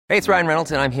Hey, it's Ryan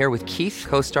Reynolds, and I'm here with Keith,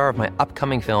 co-star of my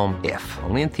upcoming film, If,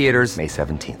 only in theaters May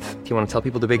 17th. Do you want to tell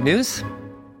people the big news?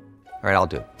 All right, I'll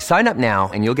do it. Sign up now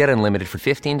and you'll get unlimited for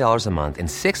 $15 a month and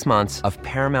 6 months of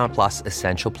Paramount Plus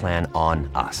Essential Plan on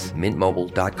us.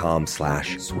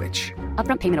 MintMobile.com/switch.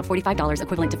 Upfront payment of $45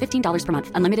 equivalent to $15 per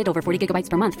month. Unlimited over 40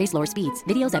 gigabytes per month. Face lower speeds.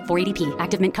 Videos at 480p.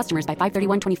 Active Mint customers by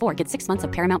 531.24 get 6 months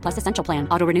of Paramount Plus Essential Plan.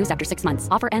 Auto renews after 6 months.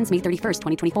 Offer ends May 31st,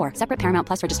 2024. Separate Paramount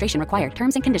Plus registration required.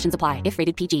 Terms and conditions apply if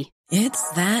rated PG. It's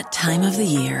that time of the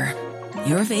year.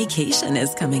 Your vacation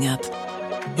is coming up.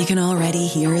 You can already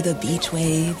hear the beach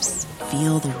waves,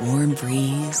 feel the warm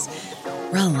breeze,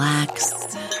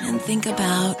 relax, and think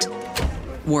about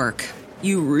work.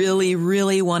 You really,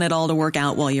 really want it all to work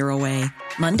out while you're away.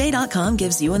 Monday.com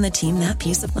gives you and the team that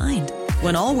peace of mind.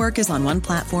 When all work is on one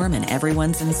platform and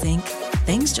everyone's in sync,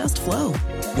 things just flow.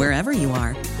 Wherever you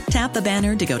are, tap the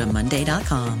banner to go to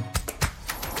Monday.com.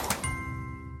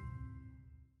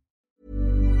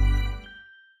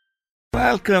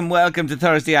 Welcome to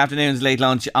Thursday afternoon's Late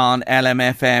Lunch on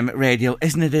LMFM radio.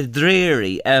 Isn't it a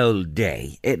dreary old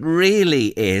day? It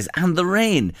really is. And the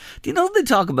rain. Do you know they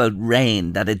talk about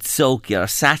rain, that it soak you or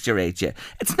saturate you?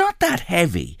 It's not that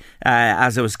heavy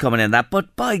as it was coming in that,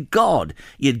 but by God,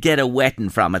 you'd get a wetting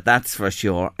from it, that's for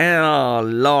sure. Oh,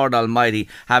 Lord Almighty,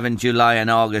 having July and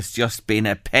August just been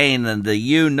a pain in the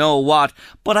you-know-what.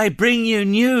 But I bring you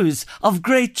news of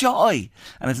great joy.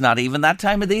 And it's not even that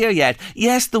time of the year yet.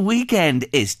 Yes, the weekend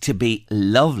is to be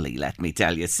lovely, let me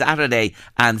tell you. Saturday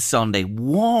and Sunday,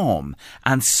 warm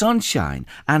and sunshine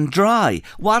and dry.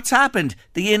 What's happened?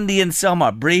 The Indian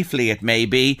summer, briefly it may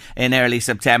be in early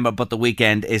September, but the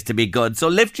weekend is to be good. So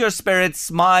lift your spirits,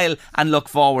 smile and look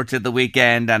forward to the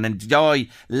weekend and enjoy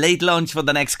Late Lunch for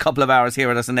the next couple of hours here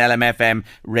with us on LMFM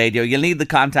radio. You'll need the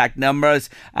contact numbers,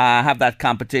 have that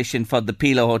competition for the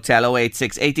Pilo Hotel,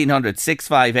 086 1800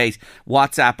 658.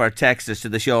 WhatsApp or text us to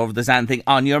the show if there's anything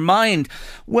on your mind.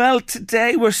 Well,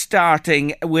 today we're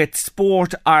starting with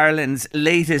Sport Ireland's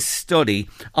latest study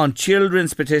on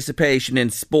children's participation in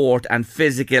sport and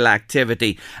physical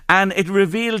activity, and it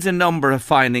reveals a number of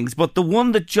findings, but the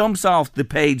one that jumps off the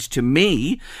page to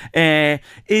me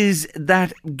is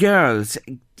that girls,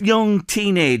 young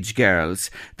teenage girls,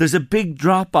 there's a big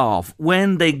drop off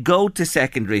when they go to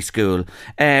secondary school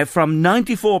from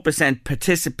 94%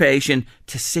 participation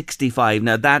to 65%.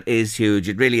 Now that is huge,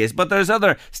 it really is, but there's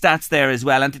other stats there as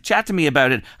well. And to chat to me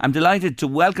about it, I'm delighted to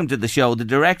welcome to the show the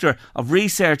Director of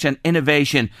Research and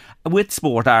Innovation with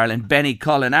Sport Ireland, Benny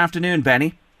Cullen. Afternoon,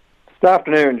 Benny. Good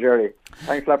afternoon, Jerry.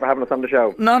 Thanks a lot for having us on the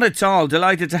show. Not at all.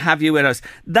 Delighted to have you with us.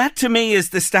 That to me is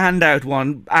the standout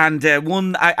one, and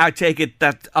one I take it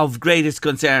that of greatest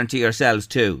concern to yourselves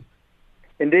too.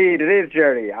 Indeed, it is,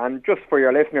 Jerry. And just for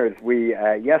your listeners,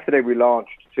 yesterday we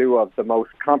launched two of the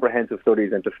most comprehensive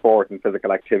studies into sport and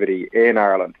physical activity in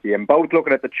Ireland. Both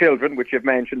looking at the children, which you've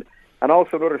mentioned, and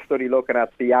also another study looking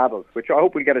at the adults, which I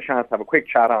hope we'll get a chance to have a quick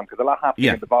chat on, because a lot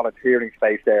happening in the volunteering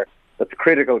space there that's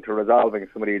critical to resolving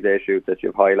some of these issues that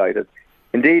you've highlighted.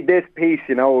 Indeed, this piece,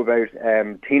 about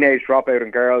teenage dropout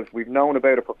in girls, we've known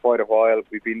about it for quite a while.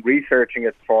 We've been researching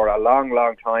it for a long,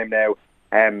 long time now.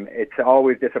 It's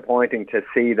always disappointing to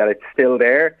see that it's still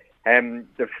there.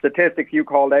 The statistics you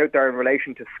called out there in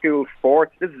relation to school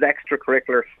sports, this is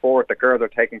extracurricular sport that girls are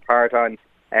taking part on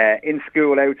in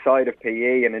school outside of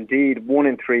PE, and indeed 1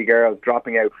 in 3 girls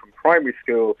dropping out from primary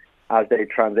school as they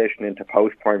transition into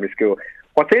post-primary school.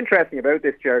 What's interesting about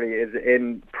this, Jerry, is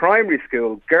in primary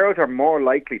school, girls are more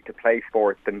likely to play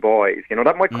sports than boys.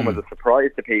 That might come as a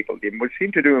surprise to people. We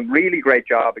seem to do a really great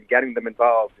job in getting them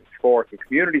involved in sport, in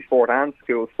community sport and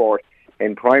school sport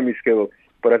in primary school.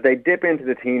 But as they dip into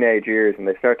the teenage years and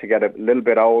they start to get a little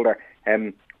bit older,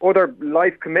 other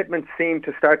life commitments seem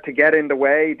to start to get in the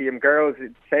way. Girls,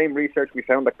 same research, we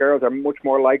found that girls are much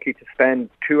more likely to spend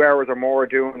 2 hours or more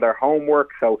doing their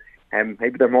homework. So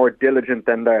maybe they're more diligent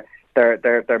than their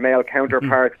male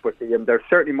counterparts, but they're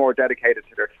certainly more dedicated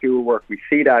to their schoolwork. We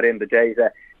see that in the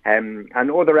data. And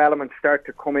other elements start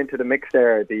to come into the mix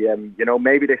there.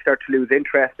 Maybe they start to lose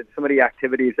interest in some of the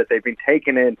activities that they've been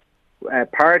taking in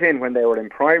part in when they were in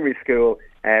primary school.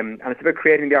 And it's about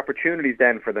creating the opportunities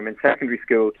then for them in secondary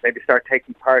school to maybe start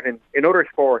taking part in other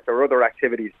sports or other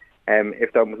activities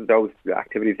if those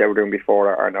activities they were doing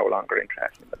before are no longer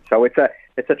interested in them. So it's a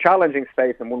challenging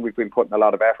space and one we've been putting a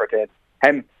lot of effort in.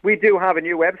 We do have a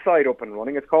new website up and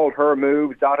running. It's called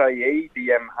hermoves.ie,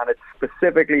 and it's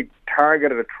specifically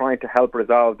targeted at trying to help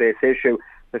resolve this issue.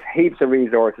 There's heaps of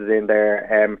resources in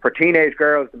there for teenage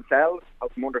girls themselves,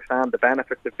 help them understand the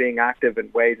benefits of being active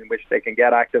and ways in which they can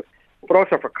get active, but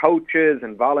also for coaches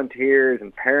and volunteers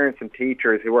and parents and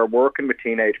teachers who are working with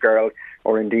teenage girls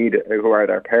or indeed who are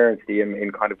their parents,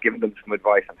 in kind of giving them some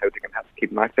advice on how they can help keep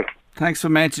them active. Thanks for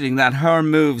mentioning that.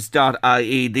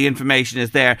 hermoves.ie, the information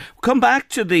is there. Come back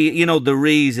to the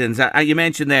reasons. You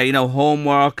mentioned there,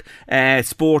 homework,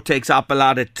 sport takes up a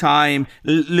lot of time,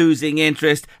 losing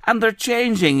interest, and they're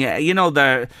changing.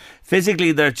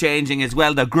 Physically they're changing as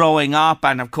well. They're growing up,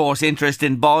 and of course interest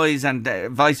in boys and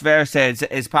vice versa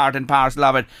is part and parcel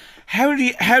of it. How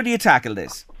do you tackle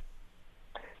this?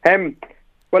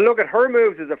 Well, look, Her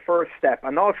Moves is a first step,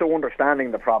 and also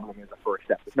understanding the problem is a first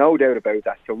step. There's no doubt about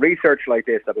that. So research like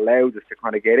this that allows us to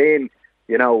kind of get in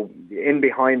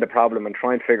behind the problem and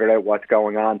try and figure out what's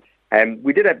going on.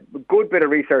 We did a good bit of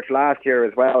research last year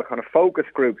as well, kind of focus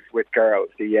groups with girls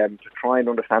to try and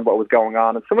understand what was going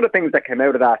on. And some of the things that came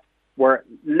out of that were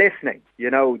listening.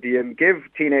 Give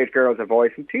teenage girls a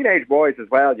voice, and teenage boys as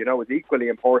well, is equally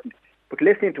important. But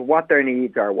listening to what their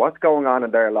needs are, what's going on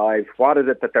in their lives, what is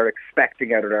it that they're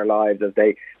expecting out of their lives as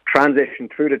they transition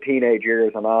through the teenage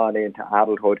years and on into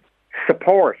adulthood.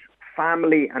 Support,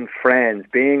 family and friends,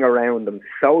 being around them,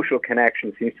 social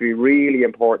connection seems to be really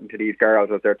important to these girls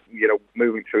as they're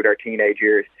moving through their teenage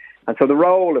years. And so the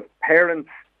role of parents,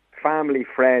 family,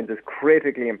 friends is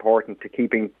critically important to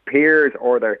keeping peers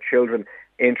or their children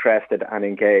interested and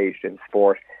engaged in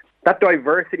sport. That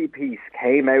diversity piece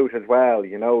came out as well,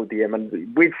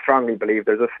 and we strongly believe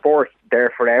there's a sport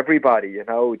there for everybody, and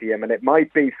it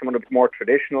might be some of the more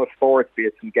traditional sports, be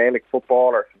it some Gaelic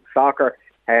football or some soccer,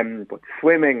 but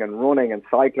swimming and running and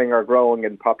cycling are growing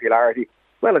in popularity,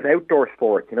 as well as outdoor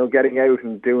sports, getting out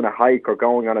and doing a hike or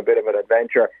going on a bit of an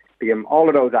adventure. All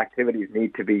of those activities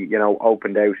need to be,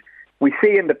 opened out. We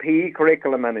see in the PE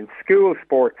curriculum and in school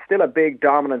sports still a big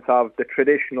dominance of the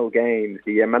traditional games,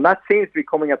 and that seems to be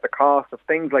coming at the cost of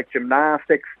things like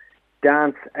gymnastics,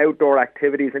 dance, outdoor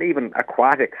activities, and even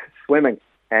aquatics, swimming.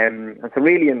 And so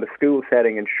really in the school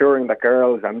setting, ensuring that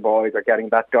girls and boys are getting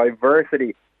that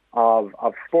diversity of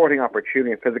sporting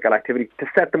opportunity and physical activity to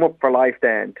set them up for life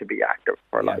then, to be active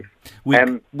for life.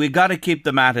 We got to keep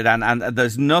them at it, and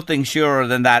there's nothing surer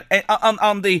than that.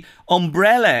 On the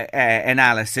umbrella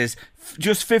analysis,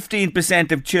 just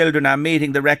 15% of children are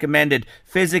meeting the recommended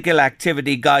physical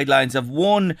activity guidelines of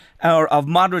 1 hour of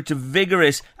moderate to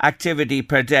vigorous activity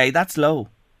per day. That's low.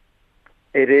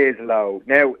 It is low.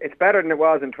 Now, it's better than it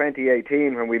was in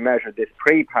 2018 when we measured this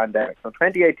pre-pandemic. So in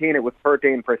 2018 it was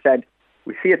 13%.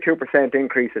 We see a 2%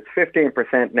 increase. It's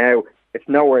 15% now. It's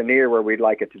nowhere near where we'd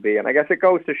like it to be. And I guess it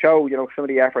goes to show, some of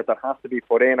the effort that has to be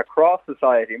put in across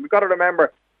society. And we've got to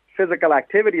remember, physical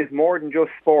activity is more than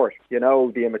just sport.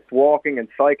 It's walking and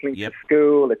cycling to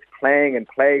school. It's playing in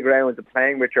playgrounds and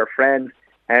playing with your friends.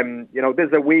 This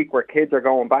is a week where kids are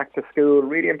going back to school.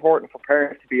 Really important for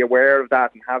parents to be aware of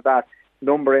that and have that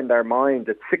number in their minds.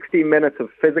 It's 60 minutes of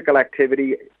physical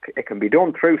activity. It can be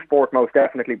done through sport most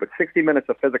definitely, but 60 minutes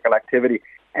of physical activity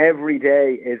every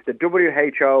day is the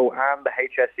WHO and the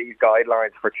HSE's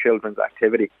guidelines for children's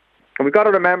activity. And we've got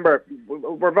to remember,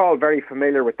 we're all very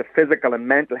familiar with the physical and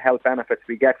mental health benefits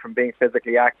we get from being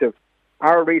physically active.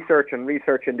 Our research in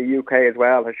the UK as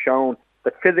well has shown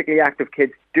that physically active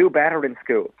kids do better in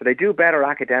school. So they do better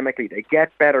academically. They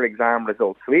get better exam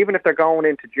results. So even if they're going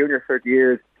into junior cert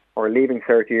years or leaving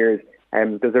cert years,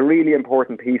 there's a really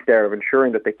important piece there of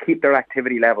ensuring that they keep their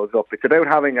activity levels up. It's about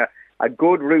having a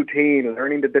good routine,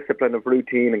 learning the discipline of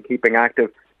routine and keeping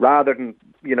active rather than,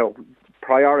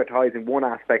 prioritising one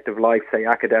aspect of life, say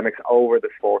academics, over the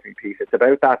sporting piece. It's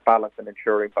about that balance and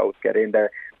ensuring both get in there.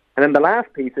 And then the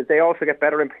last piece is they also get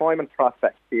better employment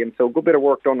prospects. And so a good bit of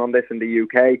work done on this in the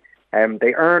UK.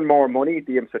 They earn more money.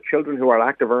 So children who are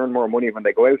active earn more money when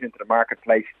they go out into the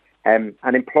marketplace. And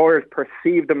employers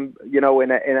perceive them,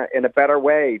 in a better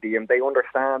way. They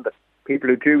understand that people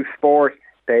who do sport,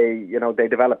 they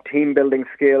develop team building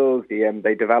skills.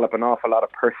 They develop an awful lot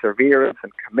of perseverance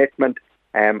and commitment.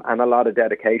 And a lot of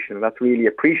dedication, and that's really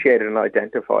appreciated and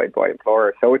identified by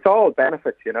employers. So it's all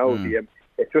benefits,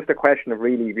 It's just a question of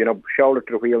really, shoulder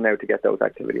to the wheel now to get those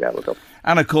activity levels up.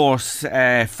 And of course,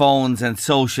 phones and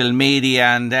social media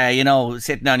and,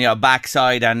 sitting on your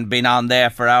backside and being on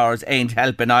there for hours ain't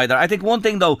helping either. I think one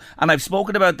thing though, and I've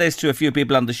spoken about this to a few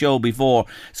people on the show before,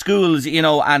 schools,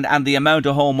 and the amount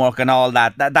of homework and all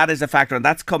that is a factor. And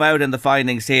that's come out in the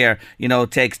findings here.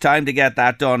 It takes time to get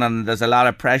that done and there's a lot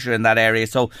of pressure in that area.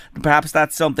 So perhaps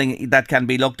that's something that can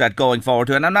be looked at going forward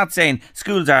too. And I'm not saying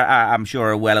schools are I'm sure,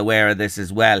 are well aware of this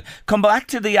as well. Come back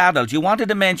to the adult. You wanted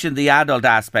to mention the adult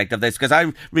aspect of this because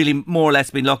I've really more or less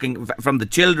been looking from the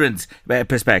children's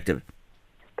perspective.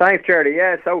 Thanks, Jerry.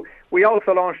 Yeah, so we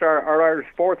also launched our Irish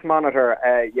Sports Monitor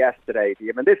yesterday,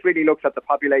 and this really looks at the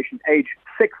population aged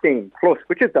 16 plus,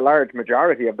 which is the large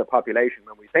majority of the population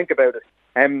when we think about it.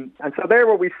 And so there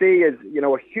what we see is,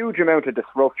 a huge amount of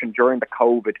disruption during the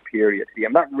COVID period.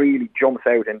 And that really jumps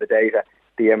out in the data.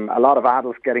 A lot of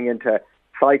adults getting into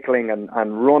cycling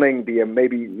and running,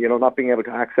 maybe not being able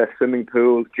to access swimming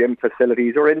pools, gym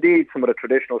facilities, or indeed some of the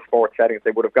traditional sports settings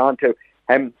they would have gone to.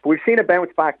 We've seen a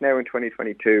bounce back now in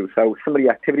 2022, so some of the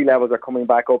activity levels are coming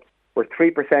back up. We're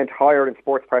 3% higher in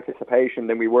sports participation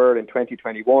than we were in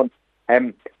 2021.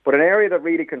 But an area that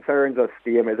really concerns us,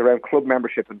 is around club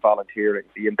membership and volunteering.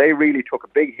 They really took a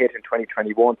big hit in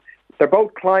 2021. They're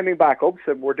both climbing back up,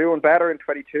 so we're doing better in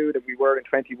 22 than we were in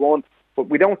 21. But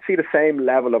we don't see the same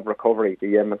level of recovery.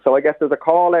 So I guess there's a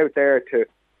call out there to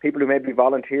people who maybe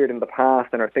volunteered in the past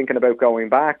and are thinking about going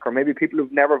back, or maybe people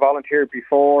who've never volunteered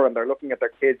before and they're looking at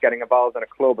their kids getting involved in a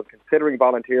club and considering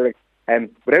volunteering.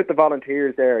 And without the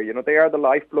volunteers there, they are the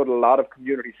lifeblood of a lot of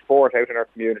community sport out in our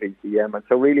communities. And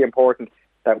so really important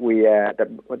that we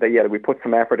put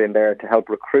some effort in there to help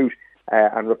recruit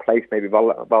and replace maybe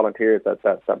volunteers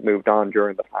that moved on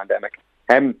during the pandemic.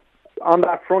 On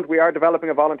that front, we are developing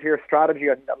a volunteer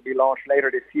strategy. I think that will be launched later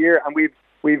this year, and we've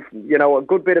a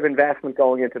good bit of investment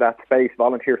going into that space,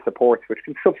 volunteer supports, which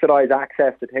can subsidise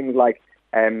access to things like,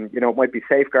 it might be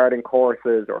safeguarding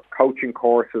courses or coaching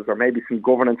courses or maybe some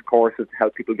governance courses to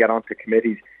help people get onto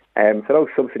committees. So those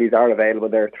subsidies are available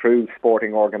there through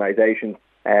sporting organisations,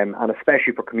 and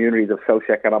especially for communities of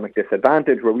socioeconomic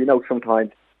disadvantage, where we know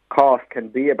sometimes cost can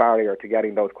be a barrier to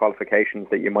getting those qualifications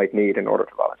that you might need in order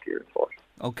to volunteer in sport.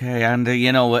 Okay, and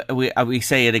we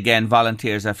say it again,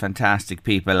 volunteers are fantastic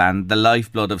people and the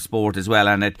lifeblood of sport as well,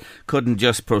 and it couldn't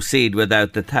just proceed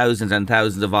without the thousands and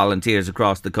thousands of volunteers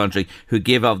across the country who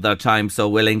give of their time so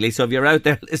willingly. So if you're out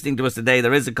there listening to us today,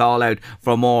 there is a call out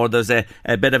for more. There's a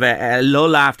bit of a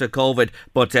lull after COVID,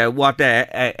 but what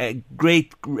a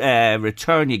great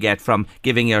return you get from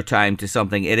giving your time to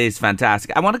something. It is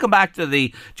fantastic. I want to come back to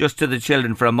the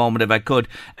children for a moment if I could.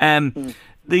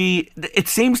 It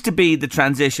seems to be the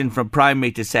transition from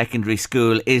primary to secondary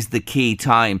school is the key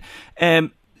time.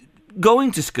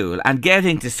 Going to school and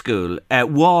getting to school,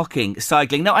 walking,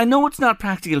 cycling. Now, I know it's not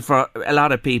practical for a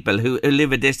lot of people who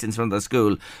live a distance from the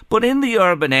school, but in the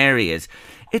urban areas,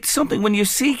 it's something when you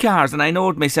see cars, and I know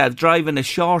it myself, driving a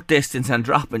short distance and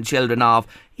dropping children off,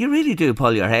 you really do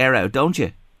pull your hair out, don't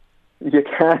you? You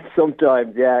can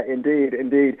sometimes, yeah, indeed.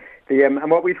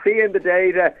 And what we see in the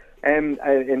data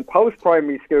in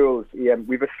post-primary schools,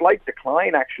 we've a slight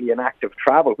decline actually in active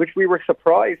travel, which we were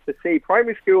surprised to see.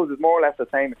 Primary schools is more or less the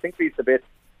same. It's increased a bit.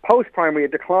 Post-primary, a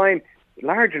decline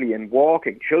largely in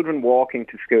walking, children walking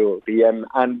to school.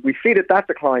 And we see that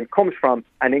decline comes from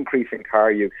an increase in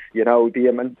car use.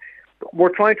 And we're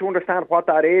trying to understand what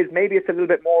that is. Maybe it's a little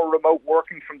bit more remote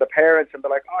working from the parents, and they're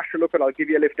like, oh, sure, look, I'll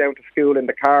give you a lift down to school in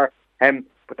the car.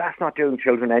 But that's not doing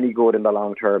children any good in the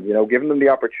long term. Giving them the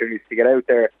opportunities to get out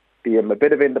there, a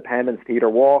bit of independence to either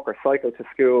walk or cycle to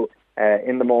school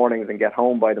in the mornings and get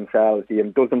home by themselves,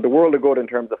 does them the world of good in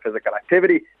terms of physical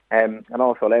activity, and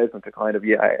also allows them to kind of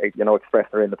express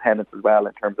their independence as well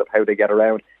in terms of how they get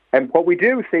around. And what we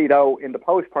do see though in the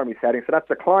post-primary setting, so that's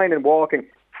decline in walking.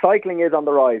 Cycling is on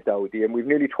the rise though, and we've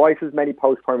nearly twice as many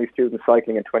post-primary students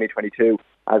cycling in 2022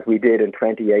 as we did in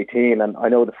 2018, and I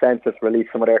know the census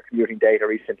released some of their commuting data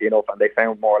recently enough, and they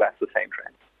found more or less the same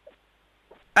trend.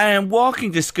 And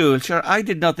walking to school, sure, I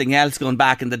did nothing else going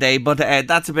back in the day, but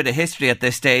that's a bit of history at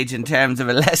this stage in terms of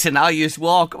a lesson. I used to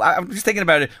walk, I'm just thinking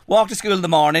about it, walk to school in the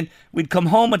morning, we'd come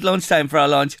home at lunchtime for our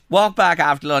lunch, walk back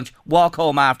after lunch, walk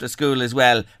home after school as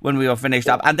well when we were finished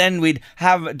up, and then we'd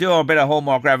do our bit of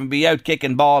homework and be out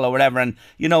kicking ball or whatever, and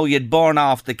you'd burn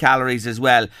off the calories as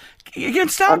well. You can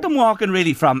start them walking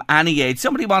really from any age.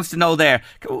 Somebody wants to know there,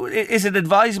 is it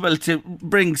advisable to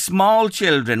bring small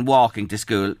children walking to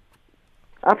school?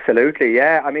 Absolutely,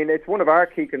 yeah. I mean, it's one of our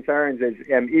key concerns is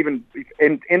even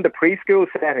in the preschool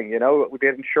setting,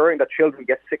 we're ensuring that children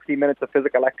get 60 minutes of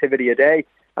physical activity a day,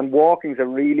 and walking's a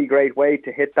really great way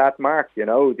to hit that mark,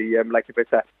 like if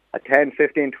it's a 10,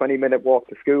 15, 20 minute walk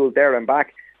to school there and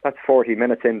back, that's 40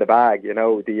 minutes in the bag, and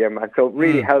so it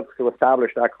really helps to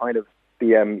establish that kind of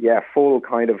full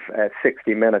kind of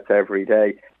 60 minutes every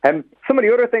day. Some of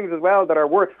the other things as well that are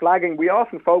worth flagging, we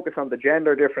often focus on the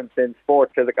gender difference in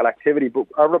sport physical activity, but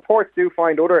our reports do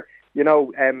find other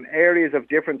areas of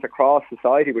difference across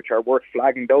society which are worth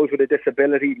flagging. Those with a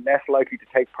disability less likely to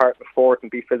take part in sport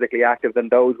and be physically active than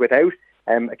those without.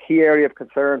 A key area of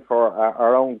concern for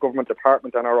our own government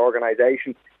department and our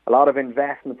organisation. A lot of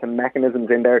investments and mechanisms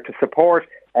in there to support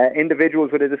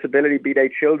individuals with a disability, be they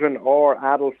children or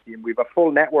adults. We have a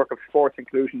full network of sports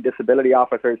inclusion disability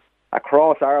officers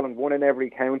across Ireland, one in every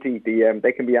county.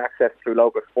 They can be accessed through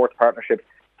local sports partnerships.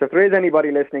 So if there is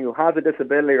anybody listening who has a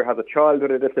disability or has a child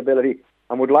with a disability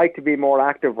and would like to be more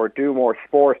active or do more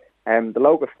sport, the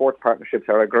local sports partnerships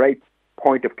are a great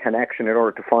point of connection in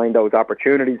order to find those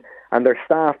opportunities. And there's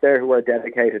staff there who are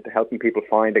dedicated to helping people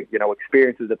find,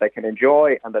 experiences that they can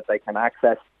enjoy and that they can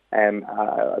access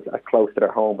as close to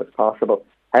their home as possible.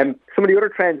 Some of the other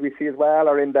trends we see as well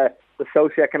are in the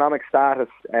socioeconomic status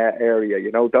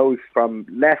area. Those from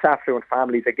less affluent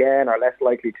families, again, are less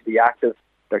likely to be active.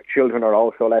 Their children are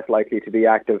also less likely to be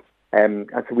active. And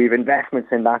so we have investments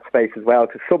in that space as well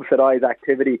to subsidise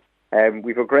activity.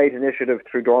 We have a great initiative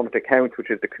through Dormant Accounts,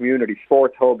 which is the community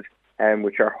sports hubs,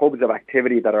 which are hubs of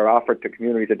activity that are offered to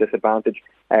communities of disadvantage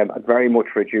at very much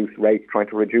reduced rates, trying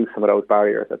to reduce some of those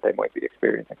barriers that they might be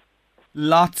experiencing.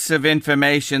 Lots of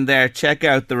information there. Check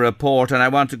out the report. And I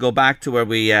want to go back to where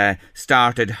we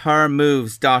started,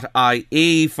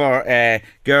 hermoves.ie for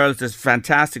girls. There's a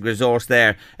fantastic resource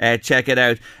there. Check it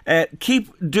out.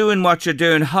 Keep doing what you're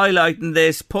doing, highlighting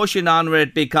this, pushing on with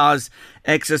it, because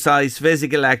exercise,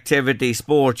 physical activity,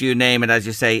 sport, you name it, as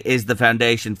you say, is the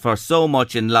foundation for so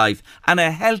much in life, and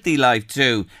a healthy life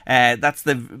too. That's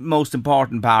the most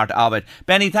important part of it.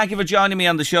 Benny, thank you for joining me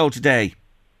on the show today.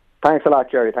 Thanks a lot,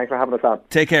 Jerry. Thanks for having us on.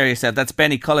 Take care of yourself. That's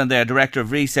Benny Cullen there, Director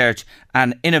of Research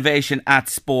and Innovation at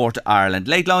Sport Ireland.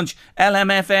 Late lunch,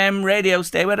 LMFM Radio.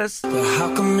 Stay with us. But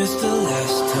how come it's the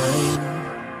last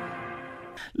time?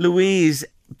 Louise,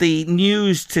 the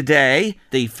news today,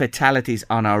 the fatalities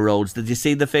on our roads. Did you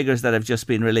see the figures that have just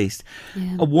been released?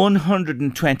 Yeah.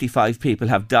 125 people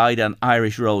have died on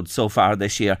Irish roads so far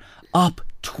this year. Up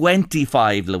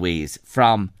 25, Louise,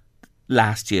 from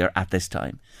last year at this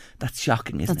time. That's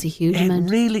shocking, isn't it? That's a huge amount.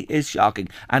 It really is shocking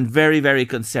and very, very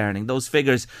concerning. Those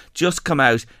figures just come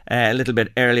out a little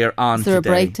bit earlier on today. Is there a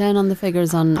breakdown on the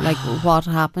figures on like what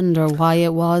happened or why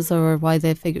it was or why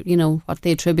they figured, what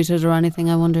they attributed or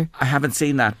anything, I wonder? I haven't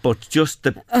seen that, but just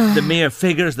the mere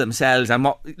figures themselves and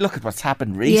look at what's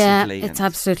happened recently. Yeah, it's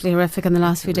absolutely horrific in the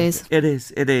last few days. It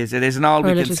is. And all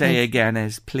we can say again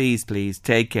is please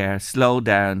take care, slow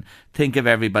down, think of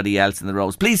everybody else in the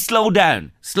roads. Please slow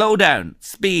down,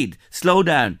 speed, slow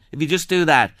down. If you just do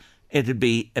that, it'd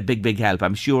be a big, big help.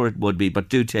 I'm sure it would be, but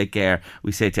do take care,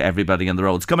 we say to everybody on the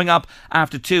roads. Coming up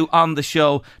after 2 on the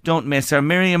show, don't miss her,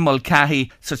 Miriam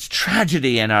Mulcahy. Such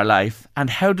tragedy in her life. And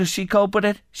how does she cope with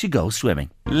it? She goes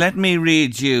swimming. Let me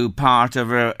read you part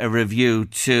of a review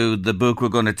to the book we're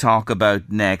going to talk about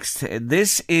next.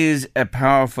 This is a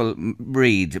powerful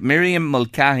read. Miriam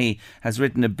Mulcahy has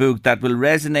written a book that will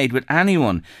resonate with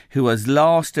anyone who has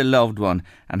lost a loved one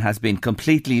and has been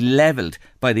completely levelled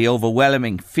by the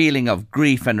overwhelming feeling of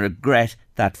grief and regret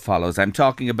that follows. I'm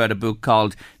talking about a book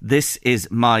called This Is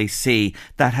My Sea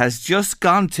that has just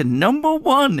gone to number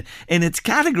 1 in its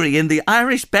category in the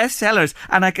Irish bestsellers,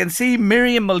 and I can see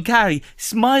Miriam Mulcahy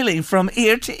smiling from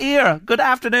ear to ear. Good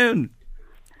afternoon.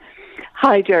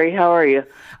 Hi Jerry, how are you?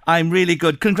 I'm really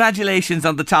good. Congratulations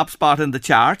on the top spot in the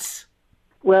charts.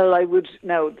 Well, I would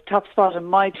now the top spot in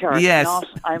my chart. Yes.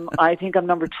 I think I'm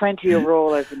number 20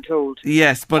 overall, I've been told.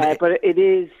 Yes, but it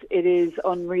is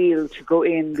unreal to go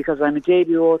in because I'm a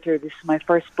debut author. This is my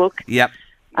first book. Yep.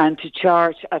 And to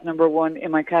chart at number 1 in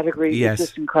my category Yes. is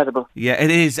just incredible. Yeah, it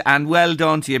is, and well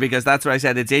done to you, because that's what I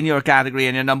said. It's in your category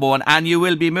and you're number 1, and you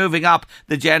will be moving up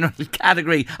the general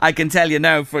category. I can tell you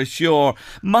now for sure.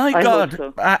 My I God,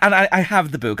 hope so. And I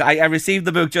have the book. I received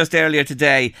the book just earlier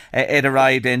today. It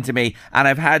arrived into me, and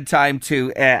I've had time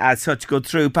to, as such, go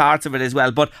through parts of it as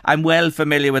well. But I'm well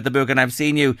familiar with the book, and I've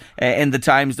seen you in the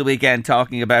Times the weekend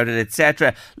talking about it,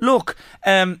 etc. Look,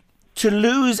 to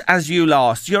lose as you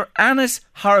lost, your Annus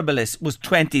Horribilis was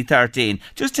 2013.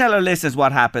 Just tell our listeners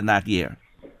what happened that year.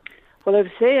 Well, I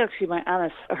would say actually my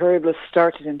Annus Horribilis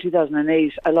started in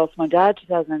 2008. I lost my dad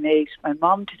 2008, my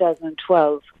mum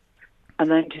 2012,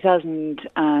 and then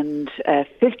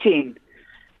 2015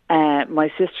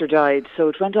 my sister died. So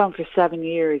it went on for 7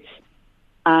 years.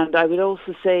 And I would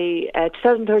also say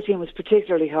 2013 was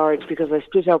particularly hard because I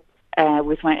split up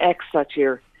with my ex that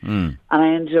year. And I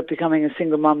ended up becoming a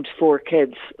single mum to 4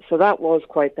 kids. So that was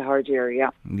quite the hard year,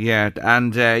 yeah. Yeah,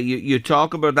 and you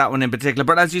talk about that one in particular.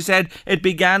 But as you said, it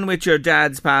began with your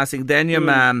dad's passing, then your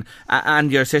mum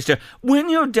and your sister. When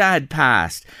your dad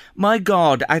passed, my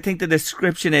God, I think the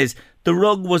description is the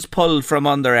rug was pulled from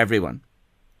under everyone.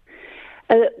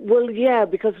 Well, yeah,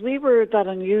 because we were that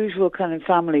unusual kind of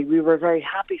family. We were a very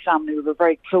happy family. We were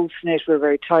very close-knit. We were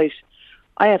very tight.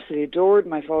 I absolutely adored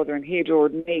my father and he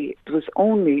adored me. It was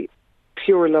only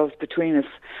pure love between us.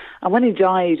 And when he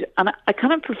died, and I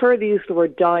kind of prefer to use the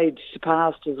word died to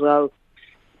passed as well,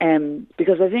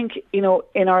 because I think,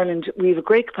 in Ireland we have a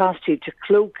great capacity to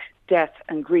cloak death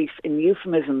and grief in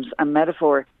euphemisms and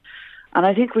metaphor. And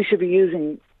I think we should be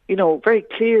using, very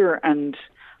clear and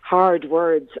hard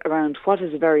words around what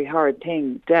is a very hard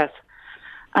thing, death.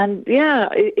 And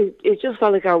it just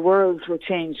felt like our worlds were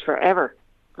changed forever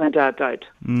when Dad died.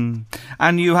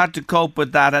 And you had to cope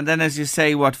with that. And then, as you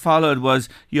say, what followed was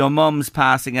your mum's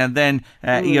passing, and then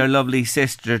your lovely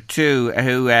sister too,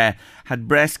 who had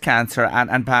breast cancer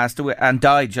and passed away, and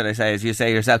died, should I say, as you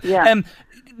say yourself. Yeah.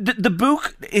 The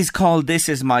book is called This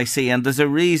Is My Sea, and there's a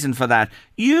reason for that.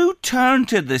 You turned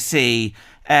to the sea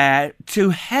to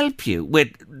help you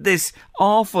with this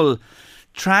awful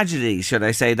tragedy, should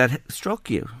I say, that struck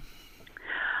you.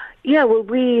 Yeah, well,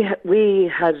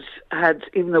 we had,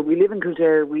 even though we live in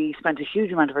Kildare, we spent a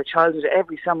huge amount of our childhood.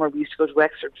 Every summer we used to go to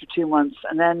Wexford for 2 months,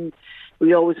 and then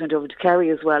we always went over to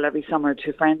Kerry as well every summer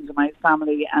to friends of my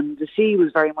family, and the sea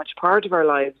was very much part of our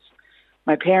lives.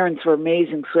 My parents were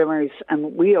amazing swimmers,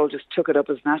 and we all just took it up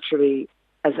as naturally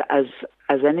as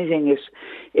anything.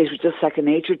 It was just second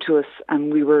nature to us,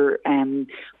 and we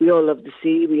all loved the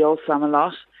sea. We all swam a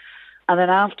lot. And then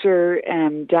after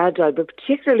Dad died, but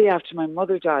particularly after my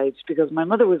mother died, because my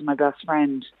mother was my best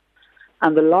friend,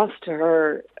 and the loss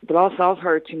of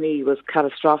her to me was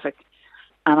catastrophic.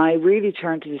 And I really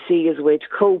turned to the sea as a way to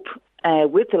cope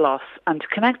with the loss and to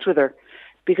connect with her.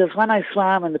 Because when I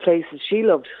swam in the places she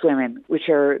loved to swim in, which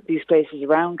are these places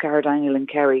around Cardaniel and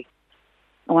Kerry,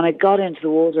 and when I got into the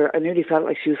water, I nearly felt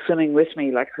like she was swimming with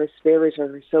me, like her spirit or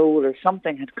her soul or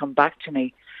something had come back to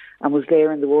me and was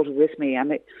there in the water with me.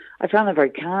 And I found it very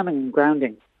calming and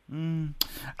grounding.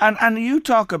 And you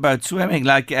talk about swimming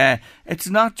like it's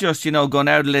not just, going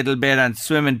out a little bit and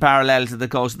swimming parallel to the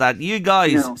coast. That you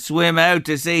guys swim out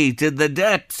to sea, to the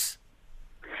depths.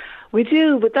 We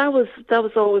do, but that was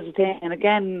always a thing. And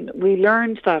again, we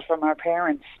learned that from our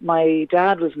parents. My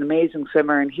dad was an amazing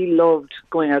swimmer, and he loved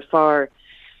going out far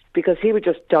because he would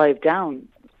just dive down.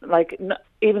 Like,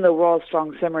 even though we're all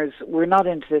strong swimmers, we're not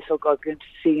into this, go into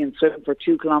the sea and swim for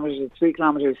 2 kilometres or 3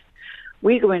 kilometres.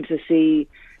 We go into the sea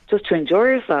just to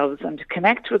enjoy ourselves and to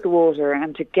connect with the water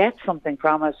and to get something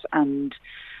from it. And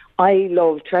I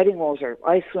love treading water.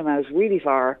 I swim out really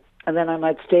far, and then I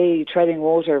might stay treading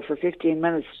water for 15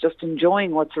 minutes, just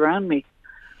enjoying what's around me.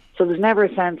 So there's never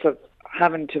a sense of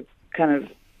having to kind of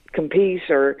compete,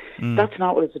 or that's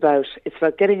not what it's about. It's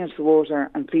about getting into the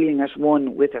water and feeling at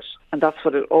one with it. And that's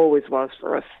what it always was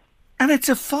for us. And it's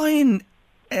a fine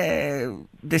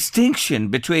distinction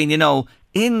between,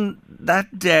 in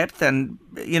that depth and,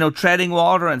 treading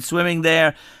water and swimming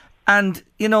there, and,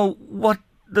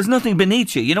 there's nothing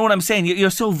beneath you. You know what I'm saying? You're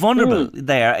so vulnerable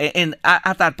there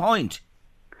at that point.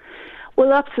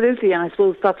 Well, absolutely. And I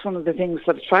suppose that's one of the things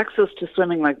that attracts us to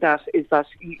swimming like that, is that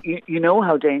you know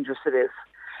how dangerous it is.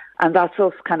 And that's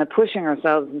us kind of pushing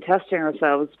ourselves and testing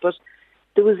ourselves. But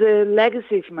there was a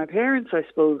legacy from my parents, I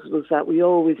suppose, was that we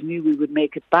always knew we would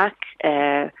make it back.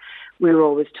 We were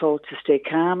always taught to stay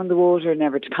calm in the water,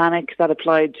 never to panic. That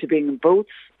applied to being in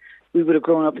boats. We would have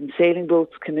grown up in sailing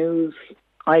boats, canoes.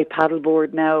 I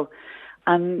paddleboard now.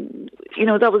 And,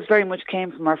 that was very much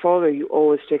came from our father. You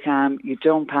always stay calm. You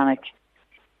don't panic.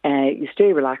 You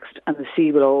stay relaxed, and the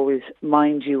sea will always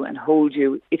mind you and hold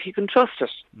you if you can trust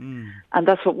it. And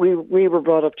that's what we were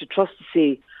brought up to, trust the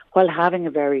sea while having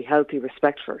a very healthy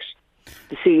respect for it.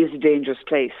 The sea is a dangerous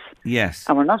place. Yes.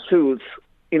 And we're not fools.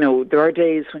 There are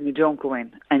days when you don't go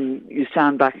in and you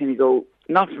stand back and you go,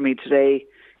 not for me today.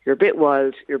 You're a bit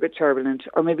wild, you're a bit turbulent,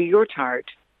 or maybe you're tired.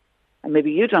 And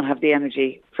maybe you don't have the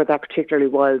energy for that particularly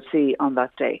wild sea on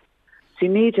that day. So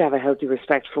you need to have a healthy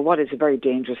respect for what is a very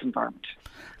dangerous environment.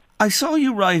 I saw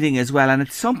you writing as well, and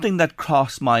it's something that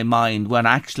crossed my mind when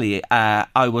actually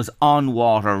I was on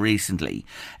water recently.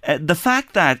 The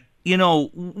fact that,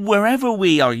 wherever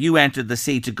you entered the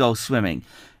sea to go swimming,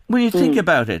 when you think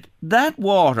about it, that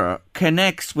water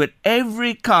connects with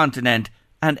every continent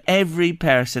and every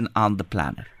person on the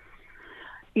planet.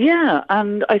 Yeah,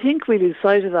 and I think we lose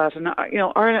sight of that. And,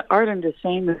 Ireland is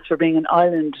famous for being an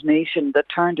island nation that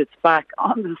turned its back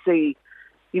on the sea.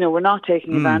 We're not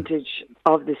taking advantage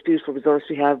of this beautiful resource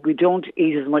we have. We don't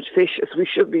eat as much fish as we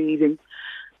should be eating.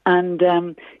 And,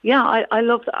 I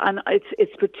love that. And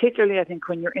it's particularly, I think,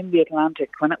 when you're in the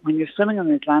Atlantic, when you're swimming in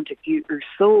the Atlantic, you're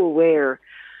so aware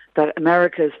that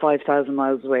America is 5,000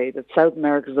 miles away, that South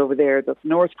America is over there, that the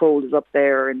North Pole is up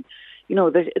there, and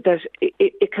that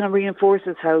it kind of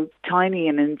reinforces how tiny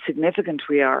and insignificant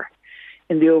we are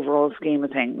in the overall scheme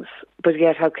of things, but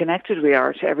yet how connected we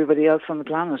are to everybody else on the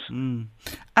planet.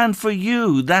 And for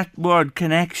you, that word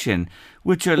connection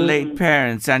with your late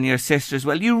parents and your sisters,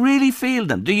 well, you really feel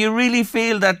them. Do you really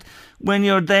feel that when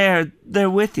you're there, they're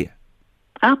with you?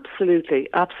 Absolutely,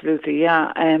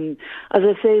 yeah. As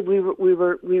I say, we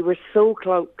were so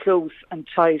close and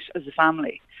tight as a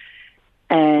family.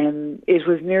 It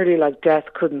was nearly like death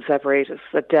couldn't separate us,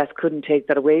 that death couldn't take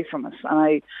that away from us.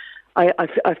 And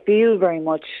I feel very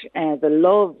much the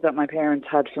love that my parents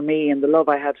had for me and the love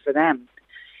I had for them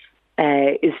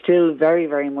is still very,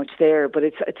 very much there. But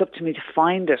it's up to me to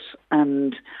find it.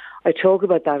 And I talk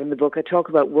about that in the book. I talk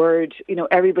about words. You know,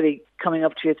 everybody coming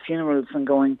up to you at funerals and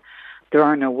going, there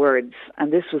are no words.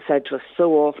 And this was said to us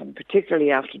so often,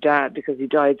 particularly after Dad, because he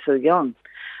died so young.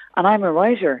 And I'm a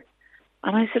writer.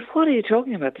 And I said, what are you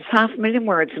talking about? There's 500,000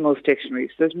 words in most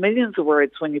dictionaries. There's millions of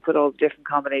words when you put all the different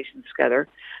combinations together.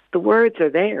 The words are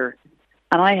there.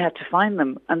 And I had to find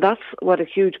them. And that's what a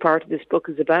huge part of this book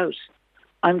is about.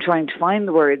 I'm trying to find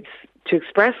the words to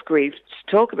express grief,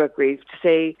 to talk about grief, to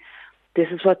say, this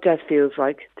is what death feels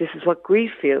like. This is what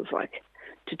grief feels like.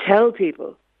 To tell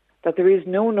people that there is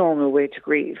no normal way to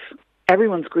grieve.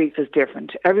 Everyone's grief is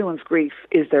different. Everyone's grief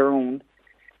is their own.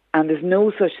 And there's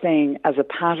no such thing as a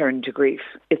pattern to grief.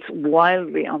 It's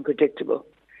wildly unpredictable.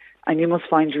 And you must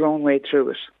find your own way through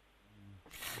it.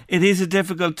 It is a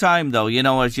difficult time, though, you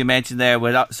know, as you mentioned there,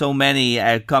 with so many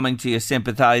coming to you,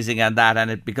 sympathising and that,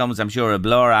 and it becomes, I'm sure, a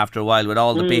blur after a while with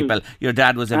all the people. Your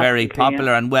dad was a very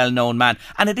popular and well-known man.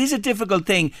 And it is a difficult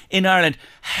thing in Ireland.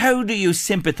 How do you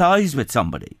sympathise with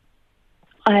somebody?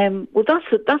 Well,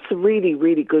 that's a really,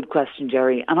 really good question,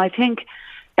 Jerry. And I think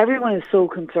everyone is so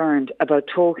concerned about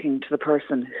talking to the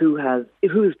person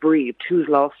who's bereaved, who's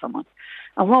lost someone.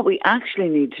 And what we actually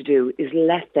need to do is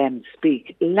let them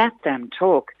speak, let them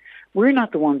talk. We're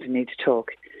not the ones who need to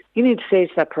talk. You need to say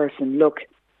to that person, look,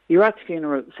 you're at the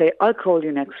funeral, say, I'll call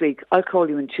you next week, I'll call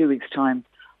you in 2 weeks' time,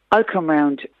 I'll come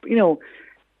round, you know,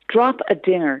 drop a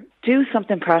dinner, do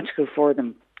something practical for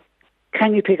them.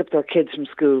 Can you pick up their kids from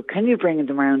school? Can you bring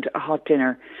them around a hot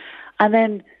dinner? And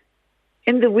then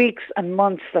in the weeks and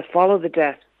months that follow the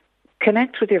death,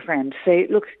 connect with your friend. Say,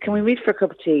 look, can we meet for a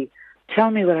cup of tea? Tell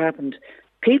me what happened.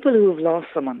 People who have lost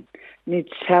someone need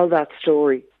to tell that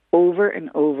story over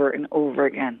and over and over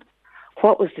again.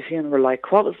 What was the funeral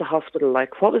like? What was the hospital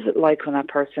like? What was it like when that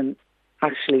person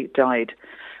actually died?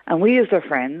 And we as their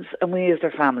friends and we as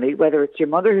their family, whether it's your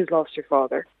mother who's lost her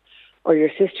father or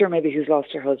your sister maybe who's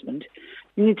lost her husband,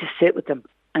 you need to sit with them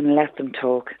and let them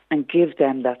talk and give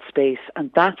them that space.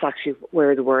 And that's actually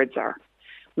where the words are.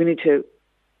 We need to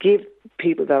give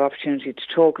people that opportunity to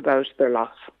talk about their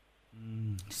loss.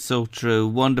 So true.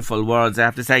 Wonderful words, I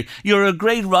have to say. You're a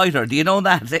great writer. Do you know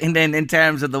that? In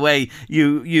terms of the way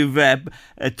you've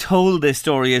told this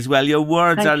story as well. Your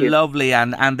words are lovely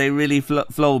and they really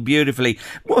flow beautifully.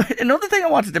 Another thing I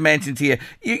wanted to mention to you,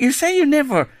 you say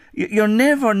you're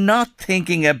never not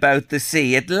thinking about the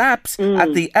sea. It laps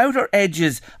at the outer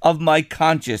edges of my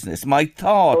consciousness, my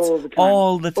thoughts,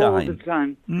 all the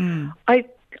time.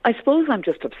 I suppose I'm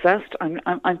just obsessed.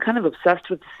 I'm kind of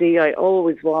obsessed with the sea. I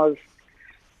always was.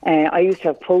 I used to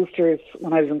have posters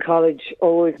when I was in college.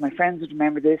 Always, my friends would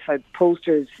remember this. I had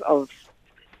posters of,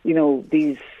 you know,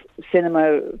 these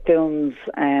cinema films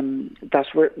that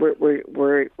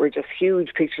were just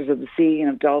huge pictures of the sea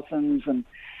and of dolphins.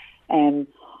 And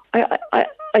I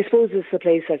suppose it's the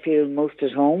place I feel most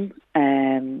at home.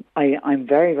 I'm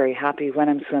very, very happy when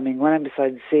I'm swimming, when I'm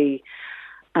beside the sea.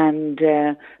 And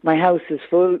my house is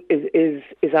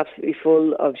absolutely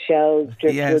full of shells,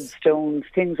 driftwood, stones,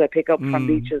 things I pick up from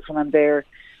beaches when I'm there.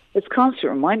 It's a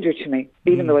constant reminder to me,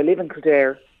 even though I live in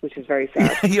Kildare, which is very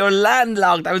sad. You're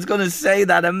landlocked. I was going to say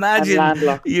that.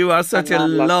 Imagine you are such a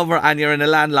lover and you're in a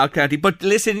landlocked county. But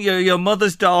listen, you're your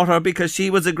mother's daughter, because she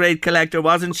was a great collector,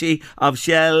 wasn't she, of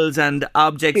shells and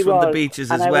objects from the beaches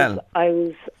as well.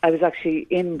 I was actually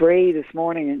in Bray this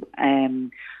morning,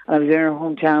 and I was in her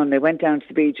hometown. They went down to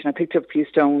the beach and I picked up a few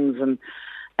stones and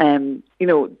you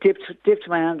know, dipped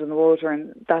my hand in the water,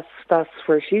 and that's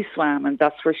where she swam, and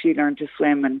that's where she learned to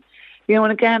swim. And you know,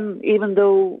 and again, even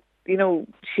though, you know,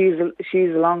 she's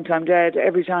a long time dead,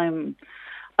 every time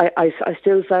I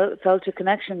still felt a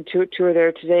connection to her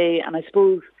there today. And I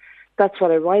suppose that's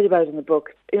what I write about in the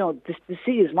book. You know, the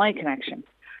sea is my connection.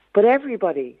 But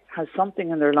everybody has something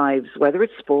in their lives, whether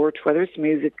it's sport, whether it's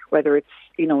music, whether it's,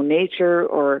 you know, nature,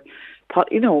 or,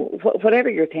 you know, whatever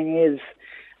your thing is.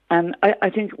 And I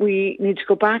think we need to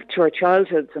go back to our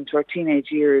childhoods and to our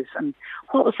teenage years. And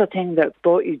what was the thing that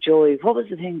brought you joy? What was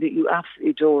the thing that you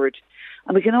absolutely adored?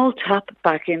 And we can all tap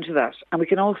back into that, and we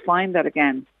can all find that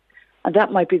again. And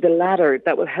that might be the ladder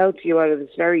that will help you out of this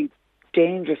very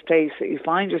dangerous place that you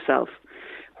find yourself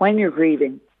when you're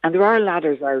grieving. And there are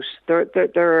ladders out.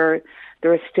 There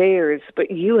are stairs,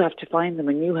 but you have to find them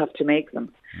and you have to make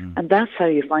them. And that's how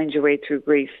you find your way through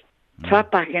grief.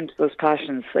 Tap back into those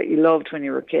passions that you loved when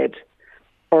you were a kid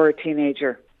or a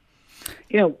teenager.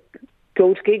 Go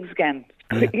to gigs again.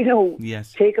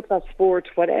 Yes. Take up that sport,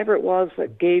 whatever it was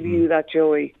that gave you that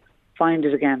joy, find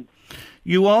it again.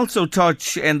 You also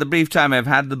touch, in the brief time I've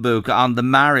had the book, on the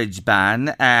marriage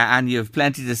ban, and you have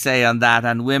plenty to say on that,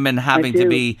 and women having to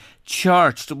be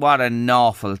churched. What an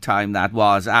awful time that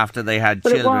was after they had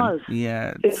children. It was.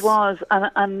 Yeah, it was,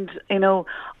 and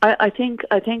I think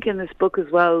in this book as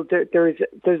well,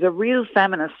 there's a real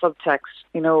feminist subtext,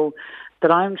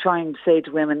 that I'm trying to say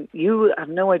to women. You have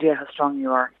no idea how strong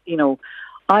you are.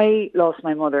 I lost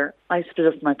my mother. I split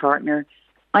up with my partner.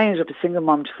 I ended up a single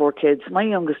mom to 4 kids. My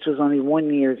youngest was only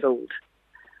 1 year old.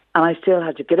 And I still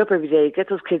had to get up every day, get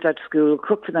those kids out of school,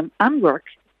 cook for them and work.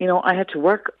 I had to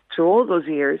work through all those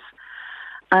years.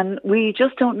 And we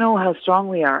just don't know how strong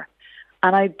we are.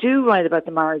 And I do write about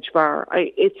the marriage bar.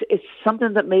 It's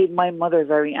something that made my mother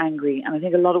very angry. And I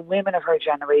think a lot of women of her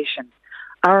generation,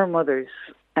 our mothers,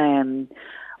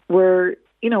 were,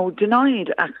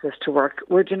 denied access to work,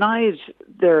 were denied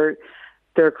their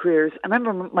careers. I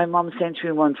remember my mum saying to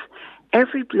me once,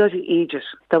 every bloody idiot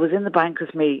that was in the bank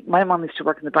with me, my mum used to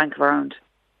work in the Bank of Ireland.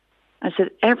 I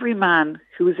said, every man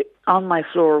who was on my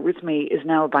floor with me is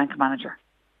now a bank manager.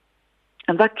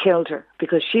 And that killed her,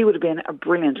 because she would have been a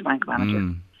brilliant bank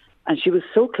manager. And she was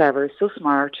so clever, so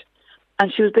smart.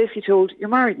 And she was basically told, you're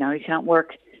married now, you can't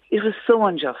work. It was so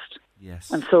unjust. Yes.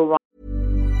 And so wrong.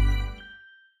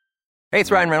 Hey,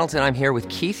 it's Ryan Reynolds, and I'm here with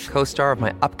Keith, co-star of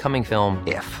my upcoming film,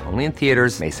 If, only in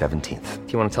theaters May 17th.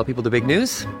 Do you want to tell people the big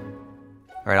news?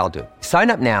 All right, I'll do it. Sign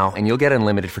up now and you'll get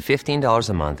unlimited for $15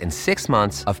 a month and 6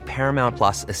 months of Paramount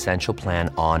Plus Essential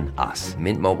Plan on us.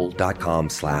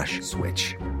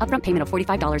 MintMobile.com/switch. Upfront payment of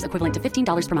 $45 equivalent to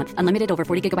 $15 per month. Unlimited over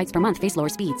 40 gigabytes per month. Face lower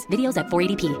speeds. Videos at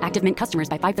 480p. Active Mint customers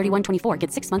by 531.24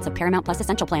 get 6 months of Paramount Plus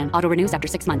Essential Plan. Auto renews after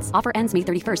 6 months. Offer ends May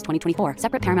 31st, 2024.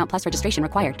 Separate Paramount Plus registration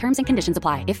required. Terms and conditions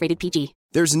apply if rated PG.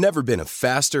 There's never been a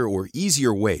faster or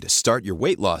easier way to start your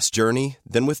weight loss journey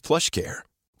than with PlushCare.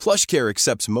 PlushCare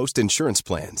accepts most insurance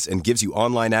plans and gives you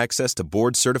online access to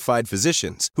board-certified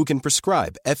physicians who can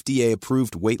prescribe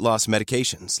FDA-approved weight loss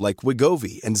medications like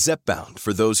Wegovy and Zepbound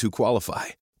for those who qualify.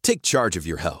 Take charge of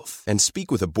your health and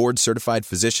speak with a board-certified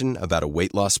physician about a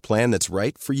weight loss plan that's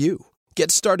right for you.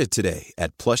 Get started today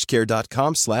at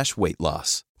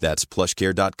plushcare.com/weight-loss. That's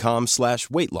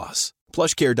plushcare.com/weight-loss.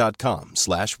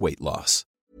 plushcare.com/weight-loss.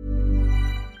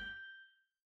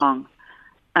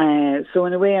 So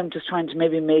in a way, I'm just trying to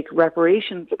maybe make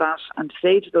reparation for that and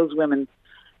say to those women,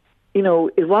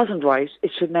 it wasn't right.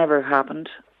 It should never have happened.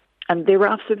 And they were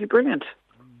absolutely brilliant.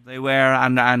 They were,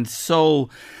 and so...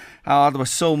 there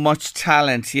was so much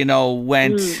talent,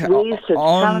 went wasted,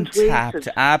 untapped.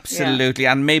 Absolutely.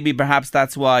 Yeah. And maybe perhaps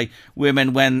that's why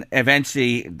women, when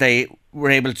eventually they were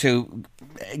able to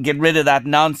get rid of that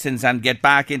nonsense and get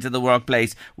back into the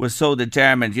workplace, were so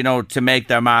determined, to make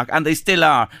their mark. And they still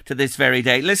are to this very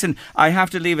day. Listen, I have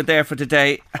to leave it there for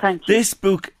today. Thank you. This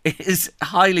book is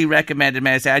highly recommended,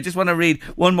 may I say. I just want to read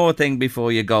one more thing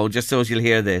before you go, just so you'll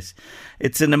hear this.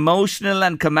 It's an emotional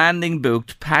and commanding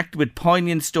book packed with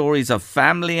poignant stories of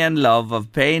family and love,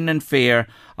 of pain and fear,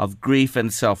 of grief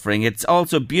and suffering. It's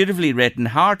also beautifully written,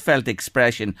 heartfelt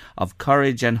expression of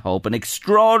courage and hope. An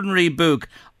extraordinary book,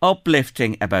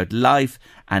 uplifting about life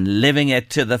and living it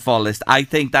to the fullest. I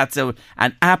think that's an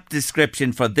apt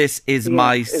description for This Is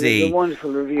My Sea. It was a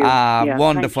wonderful review.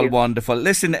 Wonderful.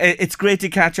 Listen, it's great to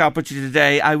catch up with you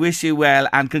today. I wish you well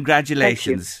and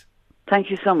congratulations. Thank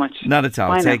you so much. Not at all.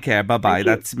 Bye Take now. care. Bye-bye.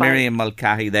 That's Bye. Miriam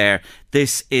Mulcahy there.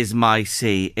 This Is My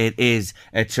Sea. It is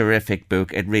a terrific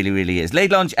book. It really, really is. Late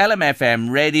Lunch, LMFM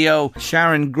Radio.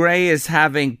 Sharon Gray is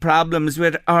having problems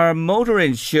with our motor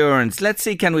insurance. Let's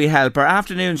see, can we help her?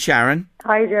 Afternoon, Sharon.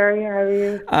 Hi, Jerry. How are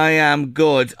you? I am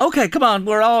good. Okay, come on.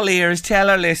 We're all ears. Tell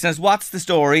our listeners, what's the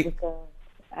story?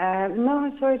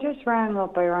 No, so I just rang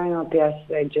up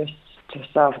yesterday just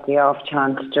off the off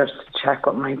chance just to check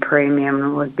what my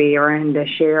premium would be around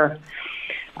this year.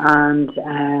 And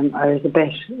I was a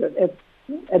bit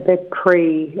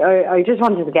I just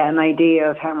wanted to get an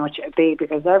idea of how much it'd be,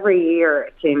 because every year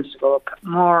it seems to go up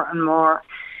more and more,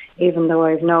 even though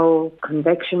I've no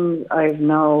conviction, I've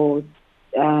no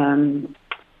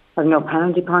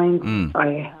penalty points.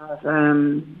 I have,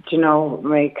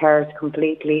 my car's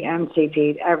completely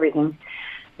MCP'd, everything.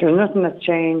 There's nothing that's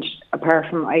changed apart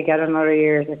from I get another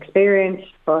year's experience,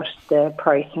 but the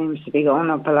price seems to be going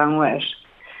up along with it.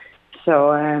 So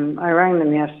I rang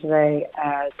them yesterday,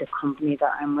 the company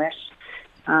that I'm with,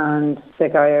 and the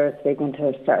guy I was speaking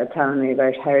to started telling me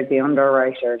about how the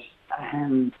underwriters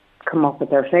come up with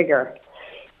their figure.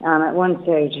 And at one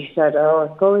stage he said,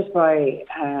 it goes by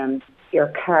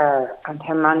your car and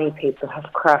how many people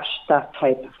have crashed that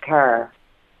type of car.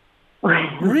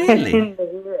 Really? In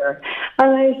the year.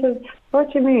 And I said,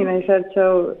 what do you mean? I said,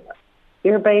 so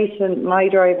you're basing my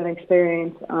driving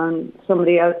experience on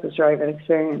somebody else's driving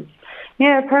experience.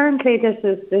 Yeah, apparently this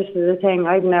is a thing.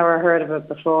 I've never heard of it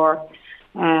before.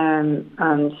 And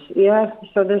yeah,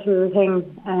 so this is a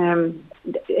thing.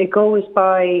 It goes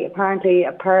by, apparently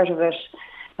a part of it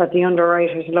that the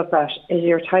underwriters look at is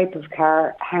your type of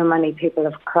car, how many people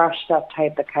have crashed that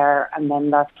type of car, and then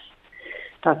that's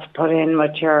put in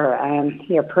with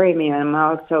your premium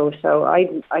also. So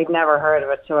I'd never heard of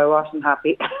it, so I wasn't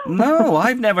happy. No,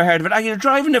 I've never heard of it. Are you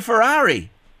driving a Ferrari?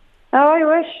 Oh, I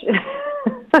wish.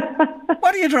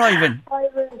 What are you driving? I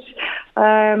wish.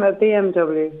 A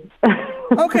BMW.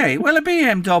 Okay, well, a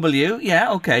BMW,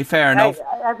 yeah, okay, fair enough.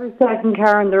 Every second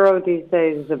car on the road these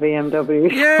days is a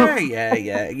BMW.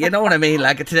 Yeah. You know what I mean?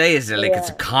 Like, today is it's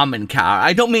a common car.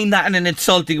 I don't mean that in an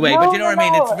insulting way, but you know what I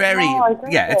mean? It's very,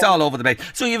 it's all over the place.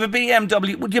 So you have a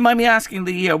BMW. Would you mind me asking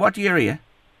the year? What year are you?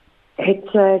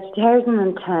 It's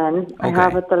 2010. Okay. I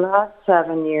have it the last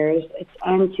 7 years. It's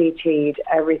NCT'd.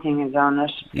 Everything is on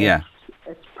it. Yeah.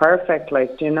 It's perfect.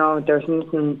 Like, there's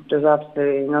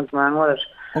absolutely nothing wrong with it.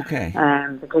 Okay.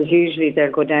 Because usually they'll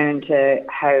go down to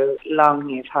how long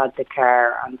you've had the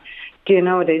car, and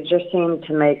they just seem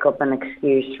to make up an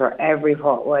excuse for every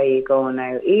what way you go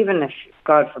now. Even if,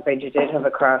 God forbid, you did have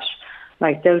a crash,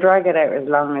 like, they'll drag it out as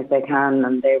long as they can,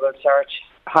 and they will search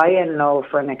high and low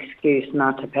for an excuse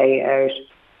not to pay it out.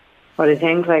 But I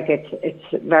think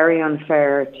it's very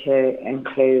unfair to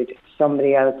include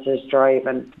somebody else's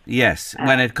driving. Yes,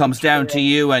 when it comes down to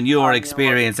you and your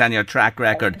experience and your track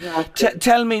record. Exactly.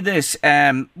 Tell me this,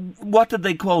 what did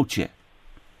they quote you?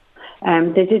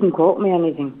 They didn't quote me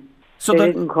anything. So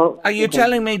they didn't quote are you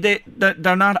telling me that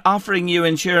they're not offering you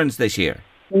insurance this year?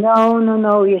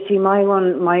 No. You see, my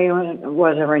one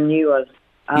was a renewal.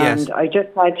 And I just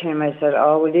said to him, I said,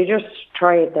 will you just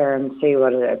try it there and see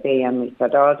what it'll be? And he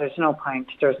said, there's no point.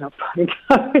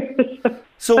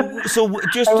 So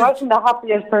just I wasn't the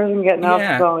happiest person getting off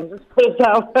the phone, just put it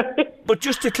that way. But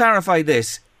just to clarify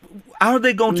this, are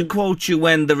they going to quote you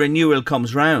when the renewal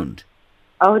comes round?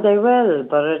 Oh, they will,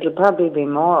 but it'll probably be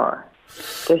more.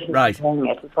 This is the thing,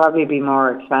 it'll probably be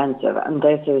more expensive, and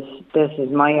this is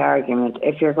my argument.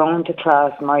 If you're going to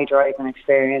class my driving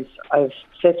experience, I've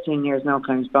 15 years no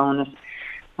claims bonus,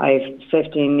 I've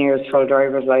 15 years full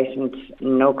driver's licence,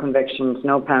 no convictions,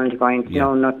 no penalty points,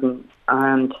 no nothing,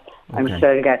 and I'm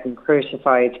still getting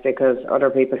crucified because other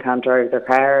people can't drive their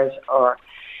cars. Or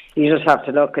you just have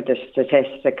to look at the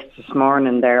statistics this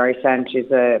morning there. I sent you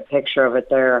the picture of it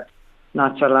there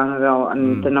not so long ago,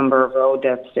 and the number of road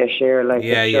deaths this year.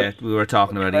 We were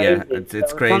talking about it. Yeah,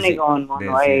 it's crazy. It's only going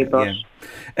one way, but.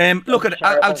 Look,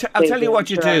 I'll tell you what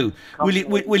you do.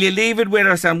 Will you leave it with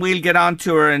us, and we'll get on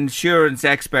to our insurance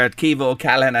expert, Kiva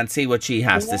O'Callaghan, and see what she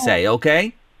has to say,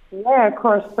 okay? Yeah, of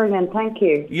course. Brilliant. Thank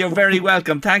you. You're very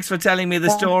welcome. Thanks for telling me the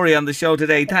story on the show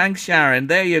today. Thanks, Sharon.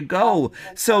 There you go.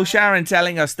 So Sharon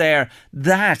telling us there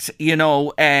that,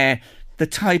 the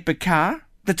type of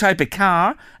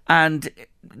car and,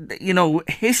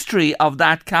 history of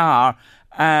that car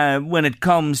when it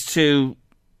comes to,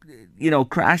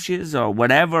 crashes or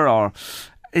whatever, or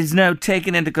is now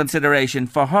taken into consideration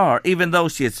for her, even though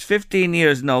she has 15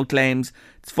 years no claims.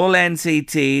 It's full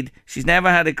NCT'd. She's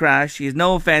never had a crash. She has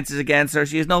no offences against her.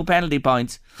 She has no penalty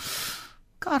points.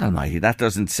 God almighty, that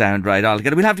doesn't sound right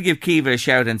altogether. We'll have to give Kiva a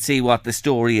shout and see what the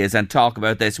story is and talk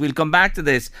about this. We'll come back to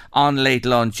this on Late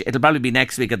Lunch. It'll probably be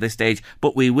next week at this stage,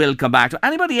 but we will come back to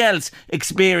anybody else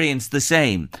experience the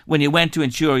same when you went to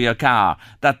insure your car,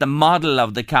 that the model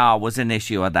of the car was an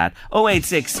issue of that.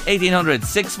 086 1800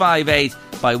 658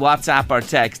 by WhatsApp or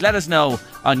text. Let us know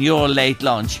on your Late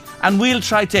Lunch, and we'll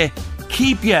try to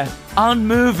keep you on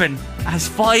moving, as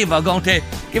Five are going to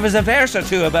give us a verse or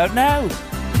two about now.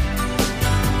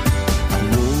 I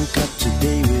woke up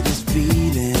today with this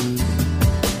feeling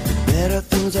that better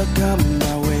things are coming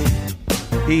my way.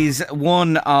 He's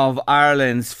one of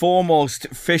Ireland's foremost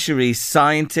fisheries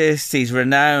scientists. He's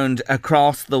renowned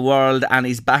across the world, and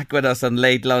he's back with us on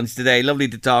Late Lunch today. Lovely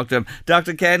to talk to him.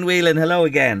 Dr. Ken Whelan, hello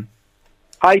again.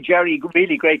 Hi, Jerry.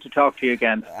 Really great to talk to you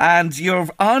again. And you're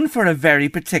on for a very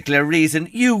particular reason.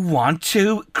 You want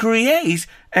to create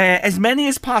as many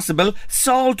as possible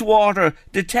saltwater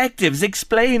detectives.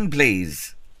 Explain,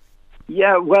 please.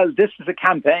 Yeah, well, this is a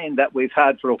campaign that we've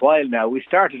had for a while now. We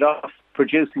started off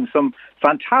producing some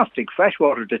fantastic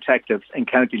freshwater detectives in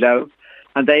County Louth,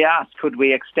 and they asked, could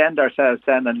we extend ourselves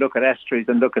then and look at estuaries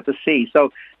and look at the sea?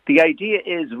 So the idea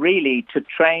is really to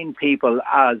train people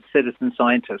as citizen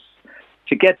scientists,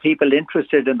 to get people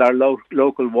interested in their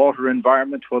local water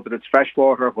environment, whether it's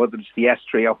freshwater, whether it's the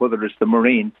estuary, or whether it's the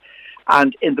marine.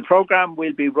 And in the programme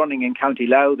we'll be running in County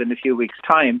Louth in a few weeks'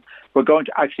 time, we're going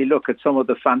to actually look at some of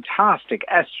the fantastic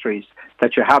estuaries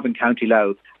that you have in County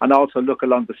Louth, and also look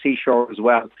along the seashore as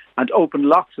well, and open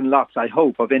lots and lots, I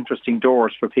hope, of interesting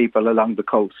doors for people along the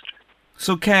coast.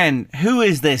 So Ken, who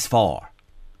is this for?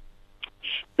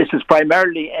 This is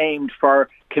primarily aimed for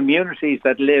communities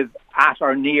that live at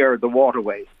or near the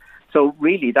waterways. So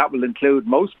really that will include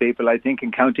most people, I think,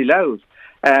 in County Louth.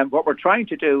 What we're trying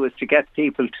to do is to get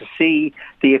people to see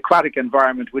the aquatic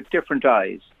environment with different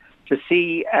eyes, to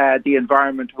see the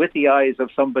environment with the eyes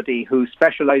of somebody who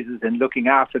specialises in looking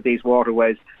after these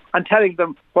waterways, and telling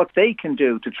them what they can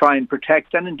do to try and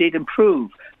protect and indeed improve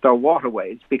their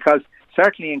waterways. Because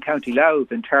certainly in County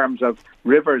Louth, in terms of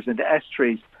rivers and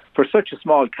estuaries, for such a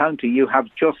small county, you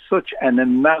have just such an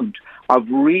amount of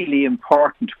really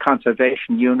important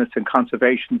conservation units and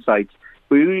conservation sites.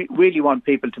 We really want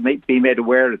people to be made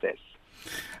aware of this.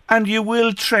 And you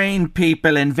will train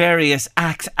people in various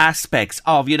aspects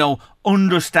of,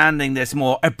 understanding this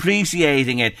more,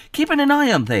 appreciating it, keeping an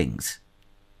eye on things.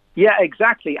 Yeah,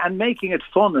 exactly. And making it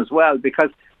fun as well,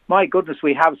 because, my goodness,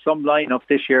 we have some line-up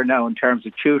this year now in terms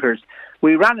of tutors.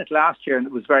 We ran it last year and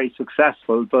it was very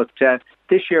successful, but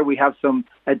this year we have some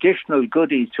additional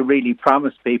goodies to really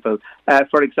promise people.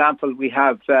 For example, we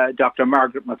have Dr.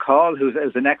 Margaret McCall, who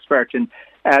is an expert in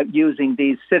using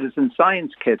these citizen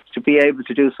science kits to be able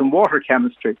to do some water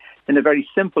chemistry in a very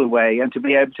simple way, and to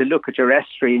be able to look at your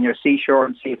estuary and your seashore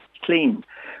and see if it's clean.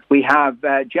 We have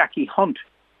Jackie Hunt,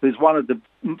 who's one of the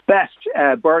best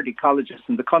bird ecologists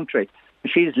in the country.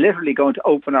 She's literally going to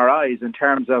open our eyes in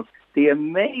terms of the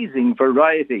amazing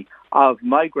variety of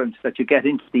migrants that you get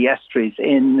into the estuaries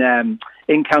in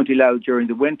County Louth during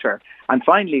the winter. And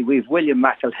finally, we've William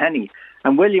McElhenney.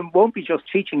 And William won't be just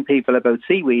teaching people about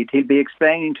seaweed. He'll be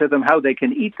explaining to them how they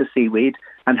can eat the seaweed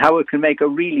and how it can make a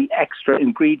really extra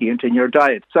ingredient in your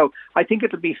diet. So I think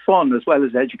it'll be fun as well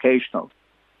as educational.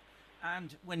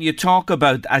 And when you talk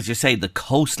about, as you say, the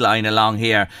coastline along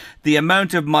here, the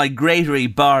amount of migratory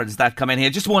birds that come in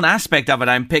here, just one aspect of it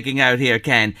I'm picking out here,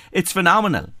 Ken, it's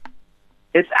phenomenal.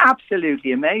 It's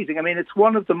absolutely amazing. I mean, it's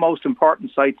one of the most important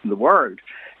sites in the world.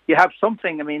 You have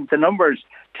something, I mean, the numbers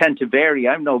tend to vary.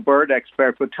 I'm no bird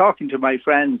expert, but talking to my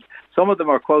friends, some of them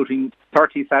are quoting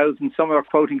 30,000, some are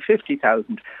quoting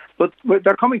 50,000. But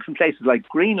they're coming from places like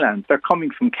Greenland, they're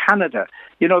coming from Canada.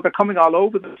 They're coming all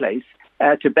over the place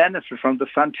to benefit from the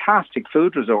fantastic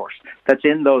food resource that's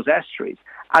in those estuaries.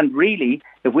 And really,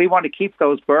 if we want to keep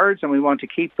those birds and we want to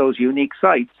keep those unique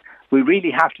sites, we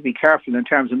really have to be careful in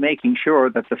terms of making sure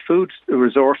that the food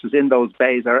resources in those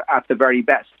bays are at the very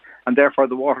best. And therefore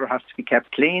the water has to be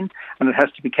kept clean and it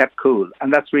has to be kept cool.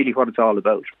 And that's really what it's all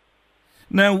about.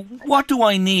 Now, what do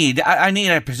I need? I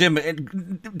need, I presume,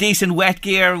 decent wet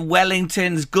gear,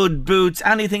 Wellingtons, good boots,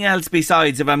 anything else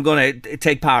besides if I'm going to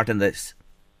take part in this?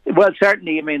 Well,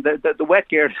 certainly, I mean, the wet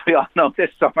gear, as we all know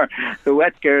this summer, the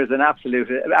wet gear is an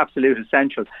absolute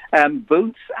essential.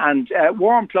 Boots and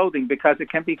warm clothing, because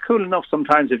it can be cool enough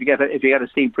sometimes if you get a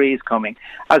sea breeze coming.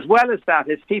 As well as that,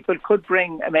 if people could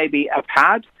bring maybe a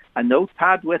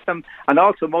notepad with them, and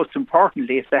also, most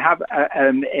importantly, if they have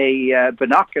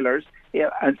binoculars,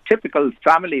 and typical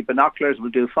family binoculars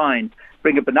will do fine.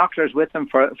 Bring a binoculars with them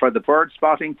for the bird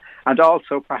spotting, and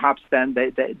also perhaps then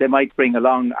they might bring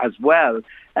along as well.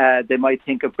 They might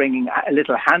think of bringing a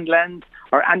little hand lens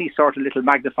or any sort of little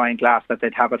magnifying glass that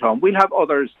they'd have at home. We'll have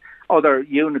other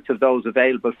units of those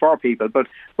available for people, but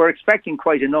we're expecting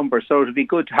quite a number, so it'll be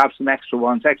good to have some extra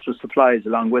supplies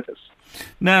along with us.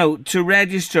 Now, to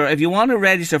register, if you want to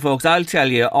register, folks, I'll tell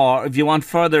you, or if you want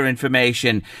further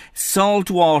information,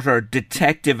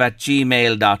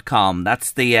 saltwaterdetective@gmail.com.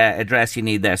 That's the address you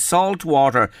need there,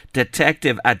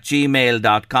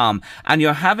 saltwaterdetective@gmail.com. And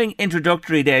you're having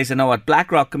introductory days, I know, at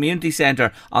Blackrock Community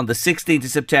Centre on the 16th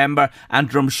of September and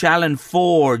Drumshallen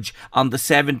Forge on the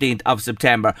 17th of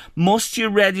September. Must you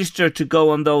register to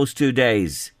go on those 2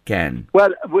 days, Ken?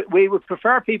 Well, we would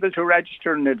prefer people to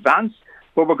register in advance,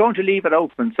 but we're going to leave it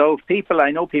open. So if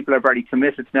I know people are very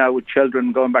committed now with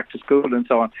children going back to school and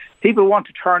so on. People want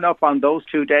to turn up on those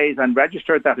 2 days and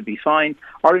register, that'll be fine.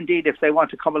 Or indeed, if they want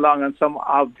to come along on some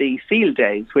of the field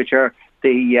days, which are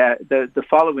the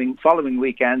following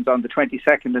weekends on the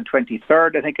 22nd and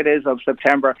 23rd, I think it is, of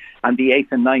September, and the 8th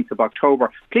and 9th of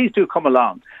October. Please do come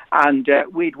along, and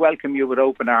we'd welcome you with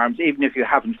open arms, even if you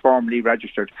haven't formally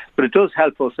registered. But it does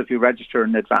help us if you register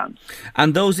in advance.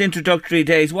 And those introductory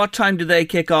days, what time do they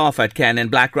kick off at, Ken, in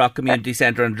Blackrock Community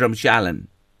Centre and Drumshallen?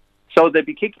 So they'll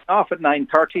be kicking off at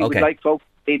 9:30. Okay. We'd like folks to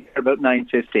be there about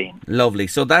 9:15. Lovely.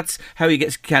 So that's how you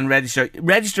can register.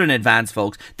 Register in advance,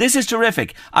 folks. This is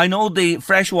terrific. I know the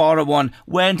freshwater one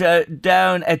went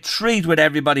down a treat with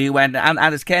everybody who went. And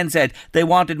as Ken said, they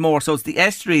wanted more. So it's the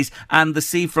estuaries and the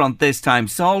seafront this time.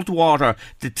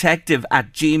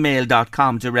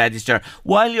 saltwaterdetective@gmail.com to register.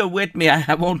 While you're with me,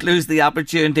 I won't lose the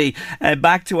opportunity.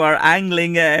 Back to our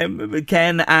angling,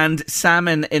 Ken, and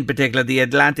salmon in particular, the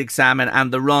Atlantic salmon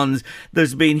and the runs.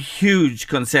 There's been huge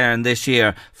concern this year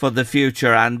for the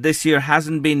future, and this year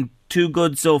hasn't been too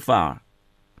good so far.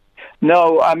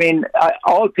 No, I mean,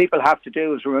 all people have to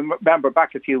do is remember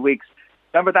back a few weeks.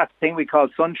 Remember that thing we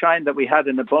called sunshine that we had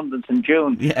in abundance in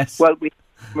June? Yes. Well, we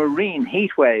had a marine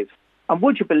heat wave. And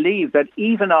would you believe that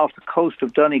even off the coast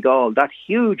of Donegal, that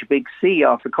huge big sea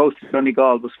off the coast of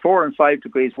Donegal was 4 and 5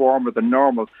 degrees warmer than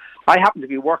normal. I happened to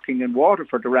be working in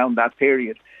Waterford around that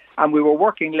period. And we were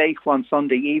working late one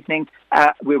Sunday evening.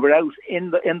 We were out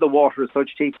in the water as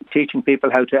such, teaching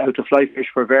people how to fly fish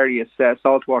for various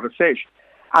saltwater fish.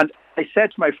 And I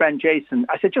said to my friend Jason,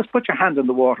 I said, just put your hand in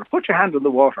the water. Put your hand in the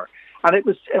water. And it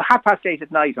was 8:30 at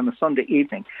night on a Sunday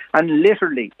evening. And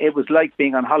literally, it was like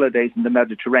being on holidays in the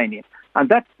Mediterranean. And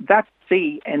that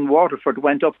sea in Waterford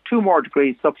went up 2 more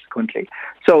degrees subsequently.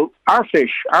 So our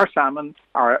fish, our salmon,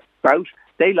 our trout,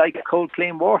 they like cold,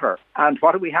 clean water. And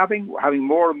what are we having? We're having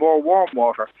more and more warm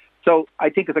water. So I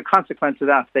think as a consequence of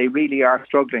that, they really are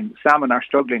struggling. Salmon are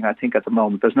struggling, I think, at the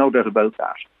moment. There's no doubt about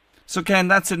that. So, Ken,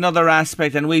 that's another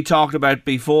aspect, and we talked about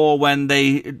before when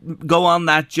they go on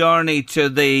that journey to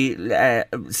the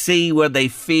sea where they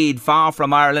feed far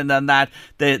from Ireland, and that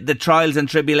the trials and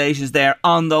tribulations there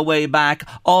on the way back,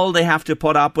 all they have to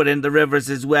put up with in the rivers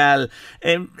as well.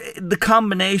 The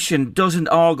combination doesn't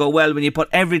all go well when you put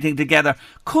everything together.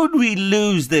 Could we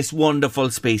lose this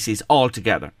wonderful species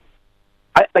altogether?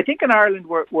 I think in Ireland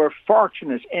we're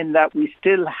fortunate in that we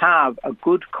still have a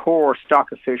good core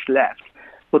stock of fish left.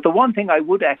 But the one thing I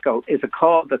would echo is a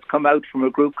call that's come out from a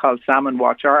group called Salmon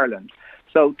Watch Ireland.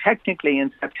 So technically in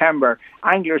September,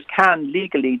 anglers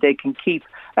they can keep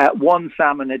 1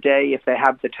 salmon a day if they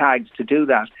have the tags to do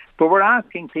that. But we're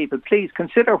asking people, please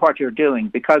consider what you're doing,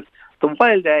 because the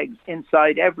wild eggs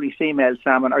inside every female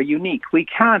salmon are unique. We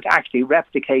can't actually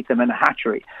replicate them in a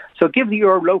hatchery. So give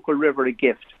your local river a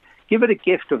gift. Give it a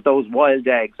gift of those wild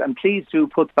eggs, and please do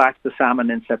put back the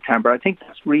salmon in September. I think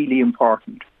that's really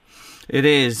important. It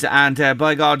is, and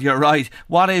by God, you're right.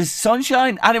 What is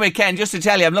sunshine? Anyway, Ken, just to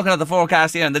tell you, I'm looking at the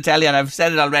forecast here on the telly, and I've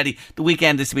said it already, the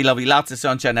weekend is to be lovely, lots of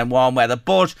sunshine and warm weather,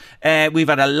 but we've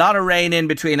had a lot of rain in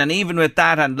between, and even with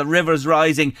that and the rivers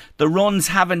rising, the runs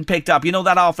haven't picked up. You know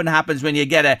that often happens when you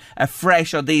get a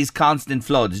fresh or these constant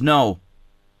floods. No,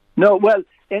 well,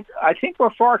 I think we're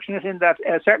fortunate in that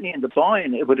certainly in the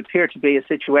Boyne it would appear to be a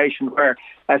situation where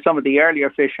some of the earlier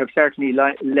fish have certainly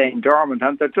lain dormant,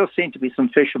 and there does seem to be some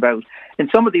fish about. In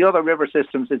some of the other river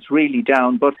systems it's really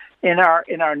down, but in our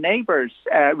neighbours'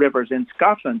 rivers in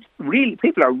Scotland, really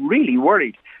people are really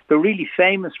worried. The really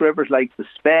famous rivers like the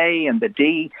Spey and the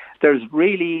Dee, there's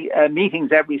really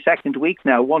meetings every second week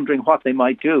now wondering what they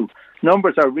might do.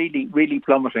 Numbers are really, really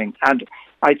plummeting. And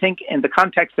I think in the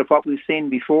context of what we've seen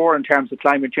before in terms of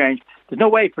climate change, there's no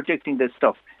way of predicting this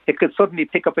stuff. It could suddenly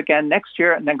pick up again next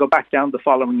year and then go back down the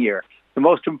following year. The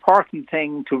most important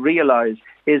thing to realise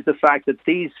is the fact that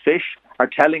these fish are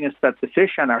telling us that the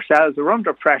fish and ourselves are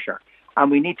under pressure.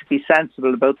 And we need to be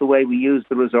sensible about the way we use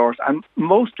the resource. And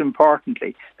most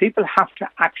importantly, people have to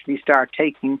actually start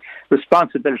taking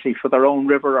responsibility for their own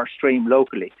river or stream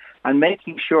locally and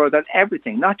making sure that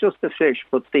everything, not just the fish,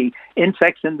 but the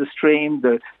insects in the stream,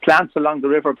 the plants along the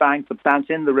river bank, the plants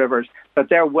in the rivers, that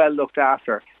they're well looked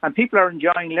after. And people are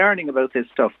enjoying learning about this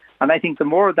stuff. And I think the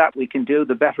more of that we can do,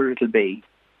 the better it'll be.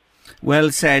 Well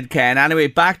said, Ken. Anyway,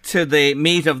 back to the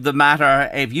meat of the matter.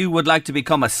 If you would like to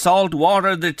become a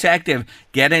saltwater detective,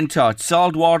 get in touch.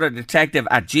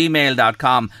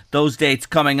 saltwaterdetective@gmail.com. Those dates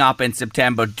coming up in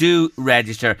September. Do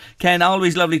register. Ken,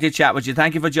 always lovely to chat with you.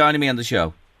 Thank you for joining me on the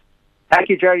show. Thank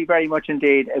you, Jerry, very much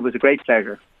indeed. It was a great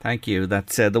pleasure. Thank you.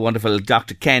 That's the wonderful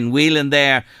Dr. Ken Whelan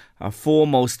there, our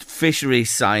foremost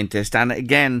fisheries scientist. And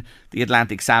again, the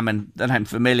Atlantic salmon that I'm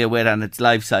familiar with and its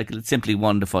life cycle, it's simply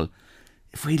wonderful.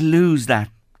 If we lose that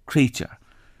creature,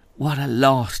 what a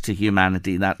loss to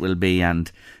humanity that will be. And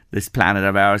this planet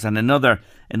of ours. And another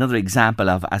example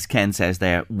of, as Ken says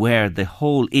there, where the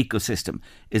whole ecosystem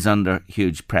is under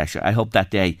huge pressure. I hope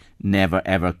that day never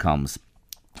ever comes.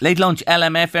 Late Lunch,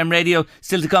 LMFM Radio,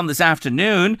 still to come this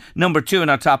afternoon. Number 2 in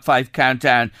our top 5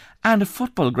 countdown. And a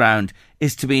football ground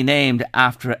is to be named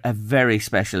after a very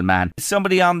special man.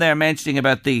 Somebody on there mentioning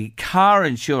about the car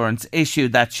insurance issue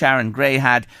that Sharon Gray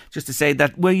had, just to say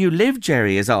that where you live,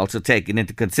 Jerry, is also taken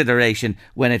into consideration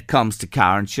when it comes to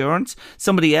car insurance.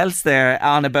 Somebody else there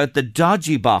on about the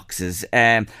dodgy boxes.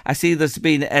 I see there's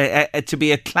been to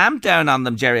be a clampdown on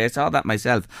them, Jerry. I saw that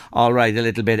myself, all right, a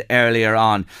little bit earlier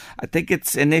on. I think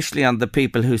it's initially on the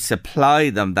people who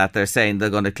supply them that they're saying they're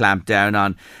going to clamp down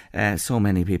on. So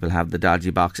many people have the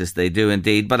dodgy boxes, they do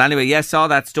indeed. But anyway, yes, saw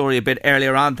that story a bit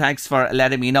earlier on. Thanks for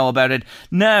letting me know about it.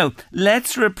 Now,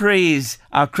 let's reprise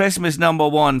our Christmas number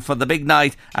 1 for the big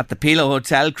night at the Pilo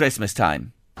Hotel Christmas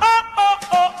time.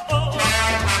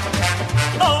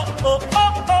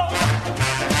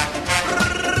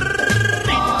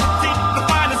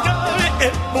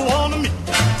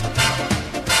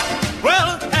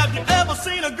 Well, have you ever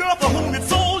seen a girl for whom you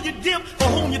sold your gift, for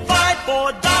whom you fight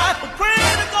for, die for, pray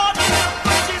to God?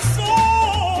 She's so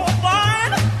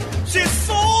fine, she's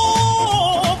so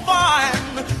fine,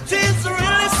 she's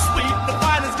really sweet, the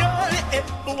finest girl you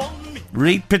ever want to meet.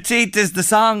 Reet Petite is the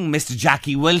song. Mr.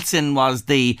 Jackie Wilson was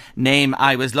the name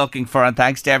I was looking for, and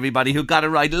thanks to everybody who got it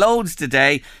right loads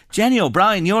today. Jenny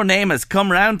O'Brien, your name has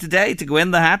come round today to go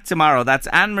in the hat tomorrow. That's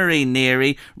Anne-Marie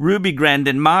Neary, Ruby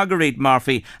Grendon, Marguerite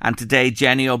Murphy, and today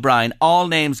Jenny O'Brien. All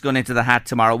names going into the hat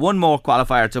tomorrow. One more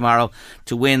qualifier tomorrow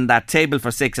to win that table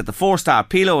for 6 at the 4-star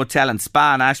Pilo Hotel and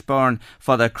Spa in Ashbourne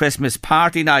for the Christmas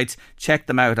party night. Check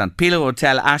them out on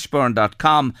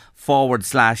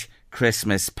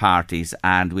pilohhotelashbourne.com/Christmas parties,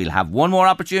 and we'll have one more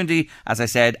opportunity, as I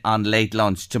said, on Late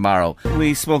Lunch tomorrow.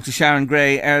 We spoke to Sharon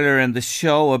Gray earlier in the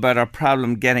show about our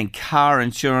problem getting car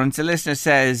insurance. A listener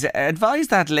says, advise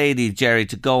that lady, Jerry,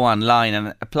 to go online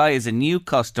and apply as a new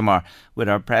customer with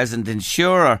our present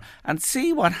insurer and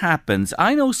see what happens.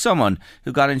 I know someone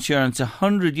who got insurance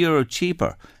 €100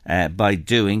 cheaper by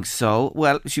doing so.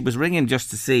 Well, she was ringing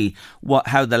just to see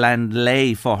how the land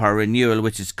lay for her renewal,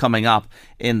 which is coming up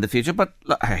in the future. But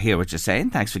look, I hear what you're saying.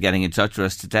 Thanks for getting in touch with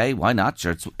us today. Why not?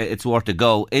 Sure, it's worth a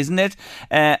go, isn't it?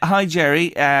 Hi,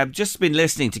 Jerry. Just been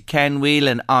listening to Ken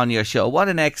Whelan on your show. What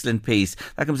an excellent piece.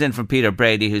 That comes in from Peter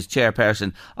Brady, who's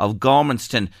chairperson of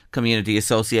Gormanston Community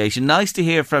Association. Nice to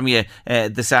hear from you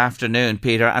this afternoon,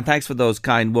 Peter, and thanks for those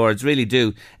kind words. Really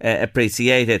do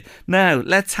appreciate it. Now,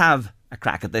 let's have a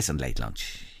crack at this on Late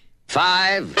Lunch.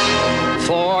 5,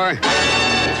 4,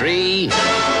 3,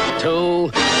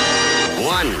 2,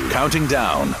 1. Counting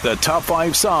down the top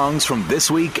 5 songs from this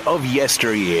week of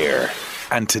yesteryear.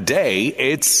 And today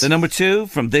it's the number 2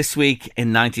 from this week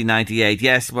in 1998.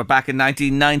 Yes, we're back in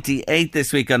 1998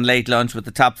 this week on Late Lunch with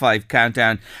the top 5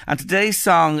 countdown. And today's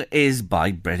song is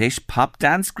by British pop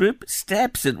dance group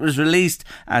Steps. It was released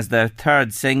as their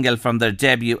 3rd single from their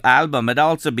debut album. It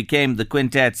also became the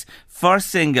quintet's first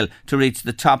single to reach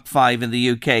the top 5 in the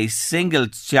UK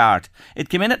singles chart. It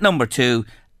came in at number 2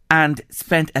 and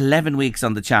spent 11 weeks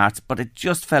on the charts, but it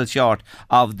just fell short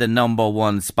of the number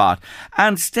 1 spot.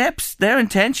 And Steps, their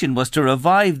intention was to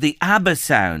revive the ABBA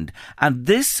sound. And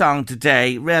this song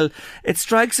today, well, it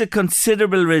strikes a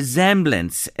considerable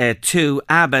resemblance to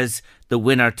ABBA's The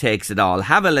Winner Takes It All.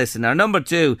 Have a listen. Our number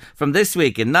 2 from this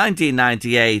week in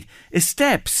 1998 is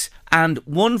Steps and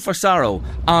One for Sorrow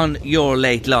on your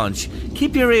Late Lunch.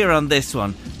 Keep your ear on this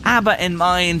one. ABBA in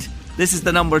mind. This is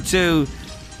the number 2.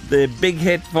 The big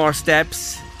hit for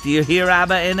Steps. Do you hear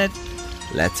ABBA in it?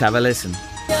 Let's have a listen.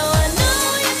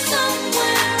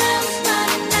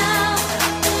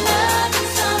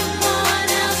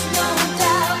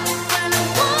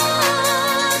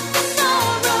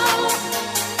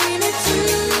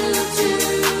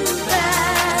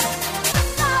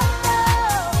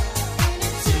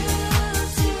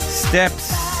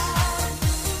 Steps,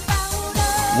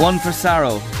 One for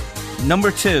Sorrow,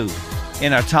 number 2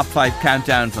 in our top 5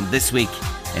 countdown from this week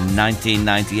in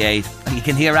 1998. And you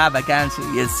can hear ABBA, can't you?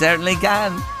 You certainly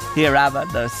can hear ABBA.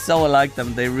 They're so alike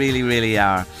them. They really, really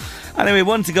are. Anyway,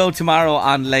 1 to go tomorrow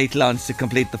on Late Lunch to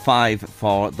complete the 5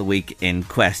 for the week in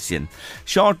question.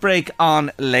 Short break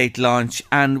on Late Lunch,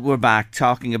 and we're back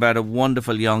talking about a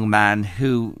wonderful young man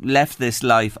who left this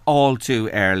life all too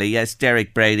early. Yes,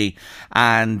 Derek Brady.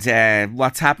 And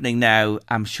what's happening now,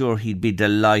 I'm sure he'd be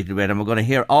delighted with, and we're going to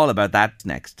hear all about that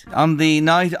next. On the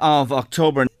night of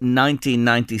October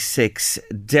 1996,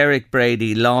 Derek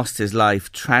Brady lost his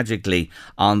life tragically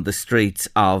on the streets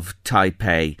of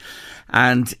Taipei.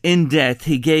 And in death,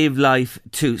 he gave life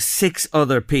to 6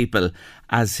 other people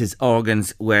as his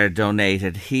organs were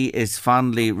donated. He is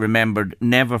fondly remembered,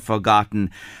 never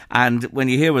forgotten. And when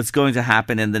you hear what's going to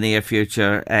happen in the near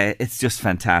future, it's just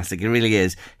fantastic. It really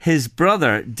is. His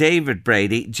brother, David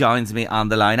Brady, joins me on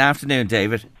the line. Afternoon,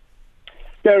 David.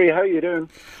 Gary, how are you doing?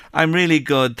 I'm really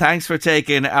good. Thanks for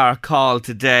taking our call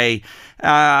today.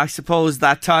 I suppose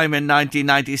that time in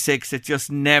 1996, it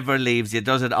just never leaves you,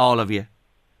 does it, all of you?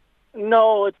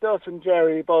 No, it doesn't,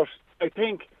 Jerry, but I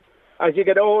think as you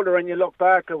get older and you look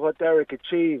back at what Derek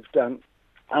achieved and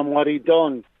what he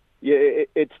done,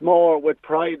 it's more with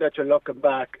pride that you're looking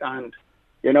back. And,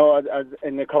 you know, as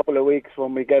in a couple of weeks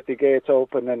when we get the gates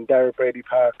open in Derek Brady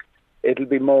Park, it'll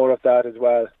be more of that as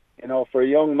well. You know, for a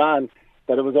young man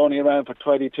that was only around for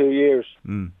 22 years,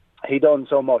 he done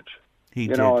so much. He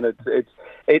did. Know, and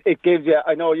it gives you,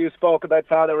 I know you spoke about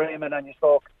Father Raymond, and you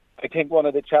spoke, I think one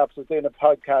of the chaps was doing a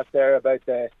podcast there about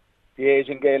the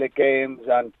Asian Gaelic Games,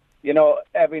 and you know,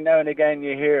 every now and again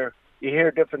you hear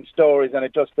different stories, and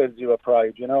it just builds you a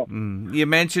pride, you know. You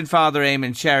mentioned Father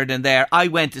Eamon Sheridan there. I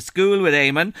went to school with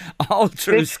Eamon all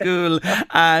through school,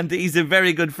 and he's a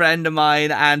very good friend of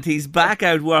mine, and he's back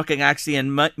out working actually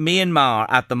in Myanmar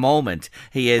at the moment.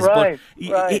 He is, right,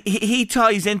 but right. He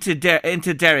ties into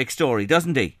Derek's story,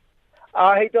 doesn't he?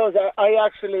 He does.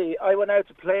 I went out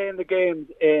to play in the games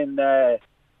in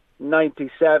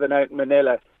 97 out in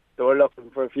Manila. They were looking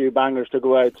for a few bangers to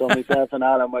go out, so myself and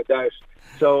Alan went out.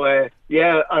 So, and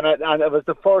it was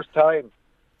the first time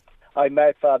I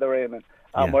met Father Raymond.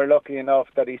 And we're lucky enough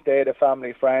that he stayed a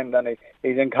family friend, and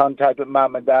he's in contact with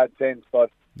Mum and Dad since.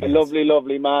 But a lovely,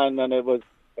 lovely man, and it was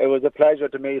a pleasure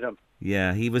to meet him.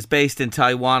 Yeah, he was based in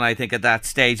Taiwan, I think, at that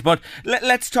stage. But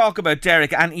let's talk about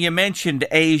Derek. And you mentioned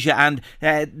Asia and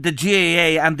the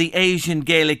GAA and the Asian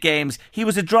Gaelic Games. He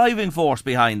was a driving force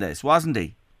behind this, wasn't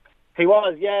he? He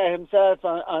was, yeah. Himself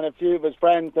and a few of his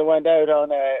friends that went out on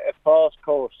a fast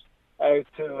course out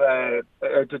to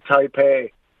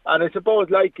Taipei. And I suppose,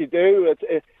 like you do,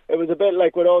 it was a bit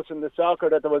like with us in the soccer,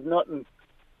 that there was nothing.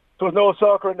 There was no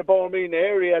soccer in the Bohermeen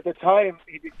area at the time.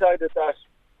 He decided that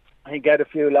he'd get a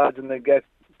few lads and they'd get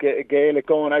Gaelic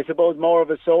going. I suppose more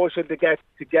of a social to get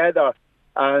together.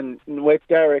 And with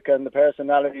Derek and the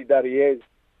personality that he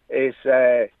is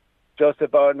just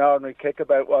about an ordinary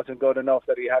kickabout wasn't good enough,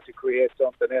 that he had to create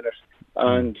something in it.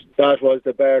 And that was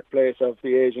the birthplace of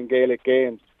the Asian Gaelic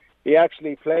Games. He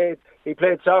actually played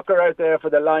soccer out there for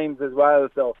the Lions as well,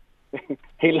 so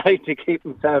he liked to keep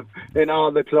himself in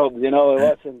all the clubs, you know. It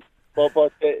wasn't,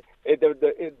 but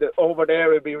the over there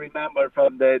would be remembered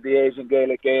from the Asian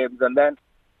Gaelic Games. And then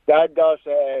Dad got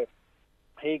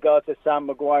the Sam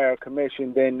Maguire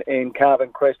commissioned in Cavan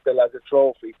Crystal as a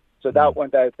trophy, so that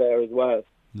went out there as well.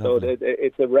 Lovely. So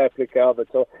it's a replica of it.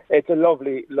 So it's a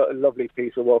lovely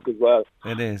piece of work as well.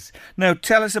 It is. Now,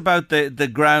 tell us about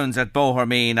the grounds at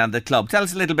Bohermeen and the club. Tell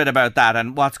us a little bit about that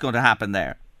and what's going to happen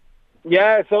there.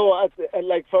 Yeah, so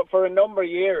for a number of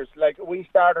years, we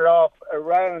started off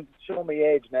around, show me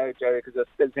age now, Jerry, because I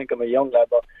still think I'm a young lad,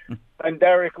 but and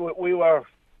Derek, we were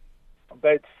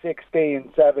about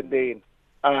 16, 17,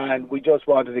 and we just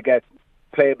wanted to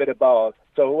play a bit of ball.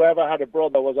 So whoever had a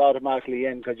brother was automatically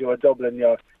in, because you were doubling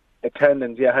your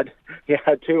attendance. You had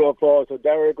 2 or 4. So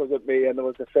Derek was with me, and there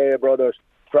was the Faye brothers,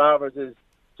 Travers.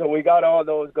 So we got all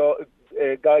those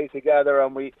guys together,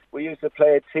 and we used to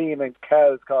play a team in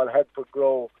Kells called Headford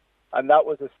Grove, and that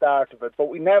was the start of it. But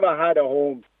we never had a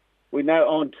home. We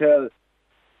now until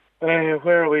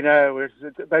where are we now? We're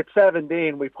about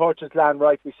 17. We purchased land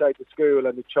right beside the school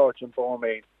and the church in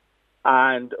Bohermeen,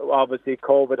 and obviously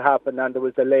COVID happened and there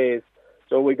was delays.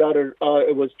 So we got it.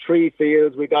 It was 3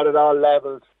 fields. We got it all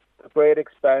levelled at great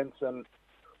expense, and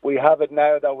we have it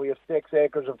now that we have 6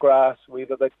 acres of grass. We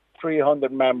have about 300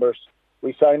 members.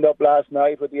 We signed up last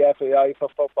night with the FAI for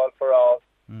Football for All.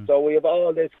 So we have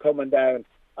all this coming down,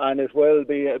 and it'll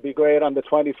be great on the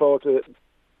 24th of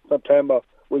September.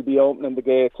 We'll be opening the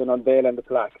gates and unveiling the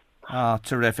plaque. Oh,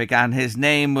 terrific. And his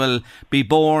name will be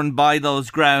borne by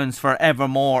those grounds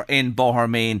forevermore in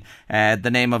Bohermeen. The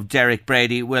name of Derek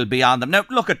Brady will be on them. Now,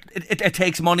 look, it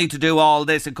takes money to do all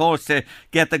this, of course, to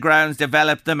get the grounds,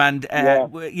 develop them, and,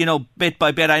 bit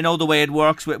by bit. I know the way it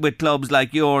works with clubs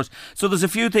like yours. So there's a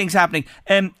few things happening.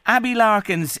 Abby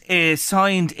Larkin's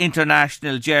signed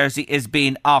international jersey is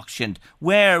being auctioned.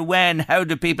 Where, when, how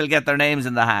do people get their names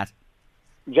in the hat?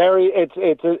 Jerry,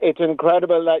 it's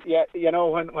incredible that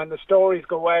when the stories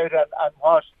go out and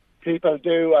what people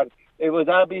do, and it was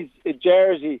Abby's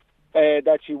jersey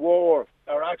that she wore,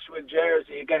 her actual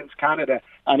jersey against Canada,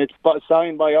 and it's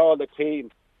signed by all the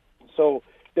team. So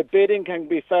the bidding can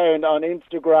be found on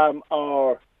Instagram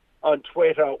or on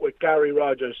Twitter with Gary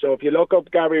Rogers. So if you look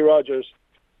up Gary Rogers,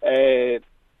 the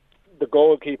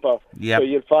goalkeeper, so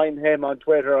you'll find him on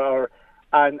Twitter.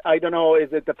 And I don't know,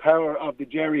 is it the power of the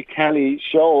Jerry Kelly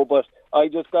show, but I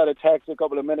just got a text a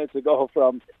couple of minutes ago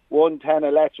from 110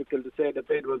 Electrical to say the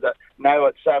bid was now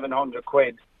at 700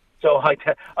 quid. So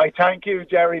I thank you,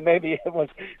 Jerry. Maybe it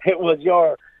was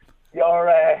your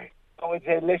I would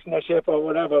say listenership or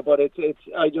whatever, but it's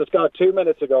I just got 2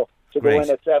 minutes ago to go in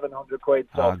at 700 quid.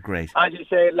 So great. As you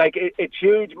say, like it's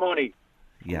huge money.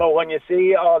 Yeah. But when you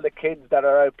see all the kids that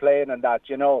are out playing and that,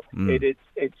 you know,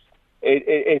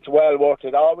 it's well worth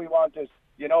it. All we want is,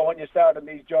 you know, when you start on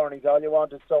these journeys, all you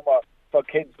want is somewhere for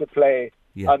kids to play.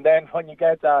 Yeah. And then when you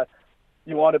get that,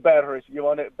 you want better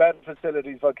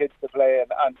facilities for kids to play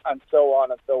and so on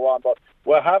and so on. But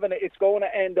it's going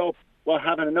to end up, we're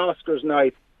having an Oscars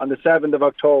night on the 7th of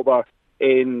October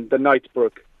in the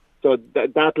Knightsbrook. So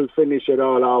that'll finish it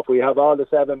all off. We have all the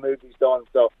 7 movies done.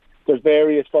 So there's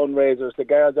various fundraisers. The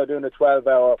girls are doing a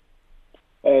 12-hour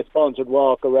sponsored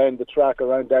walk around the track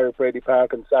around Derek Brady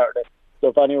Park on Saturday. So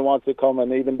if anyone wants to come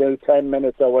and even do 10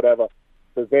 minutes or whatever,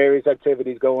 there's various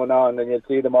activities going on, and you'll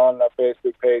see them all on our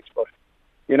Facebook page. But,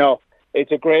 you know,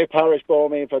 it's a great parish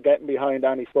bowling for getting behind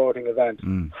any sporting event.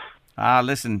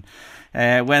 Listen,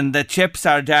 when the chips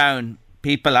are down,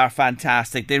 people are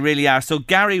fantastic. They really are. So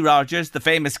Gary Rogers, the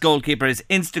famous goalkeeper, his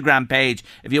Instagram page,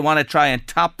 if you want to try and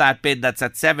top that bid, that's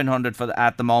at 700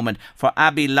 at the moment for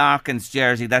Abby Larkin's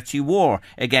jersey that she wore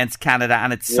against Canada,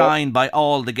 and it's signed by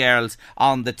all the girls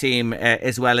on the team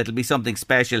as well. It'll be something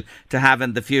special to have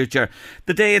in the future.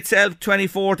 The day itself,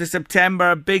 24th of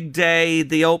September, big day,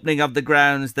 the opening of the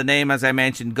grounds, the name, as I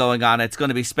mentioned, going on. It's going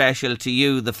to be special to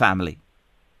you, the family.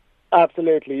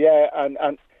 Absolutely, yeah.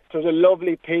 And it was a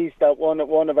lovely piece that one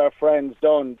of our friends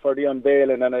done for the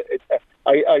unveiling, and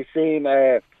I seen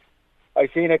a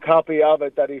copy of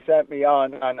it that he sent me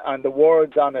on, and the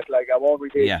words on it, like I won't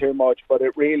reveal too much, but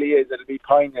it really is. It'll be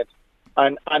poignant.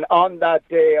 And on that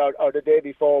day or the day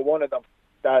before, one of them,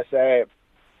 that's a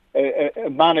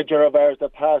manager of ours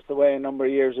that passed away a number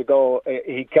of years ago,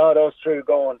 he got us through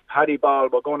going Paddy Ball.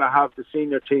 We're going to have the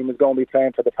senior team is going to be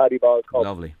playing for the Paddy Ball Cup.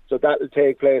 Lovely. So that will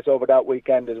take place over that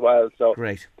weekend as well. So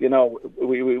great. You know,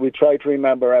 we try to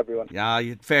remember everyone. Yeah,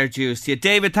 fair dues to you.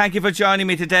 David, thank you for joining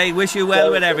me today. Wish you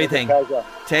well with everything.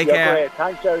 Take care. Great.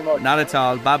 Thanks very much. Not at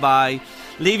all. Bye-bye.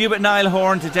 Leave you with Niall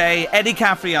Horan today. Eddie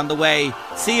Caffrey on the way.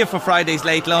 See you for Friday's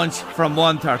Late Lunch from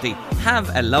 1:30.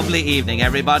 Have a lovely evening,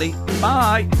 everybody.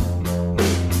 Bye.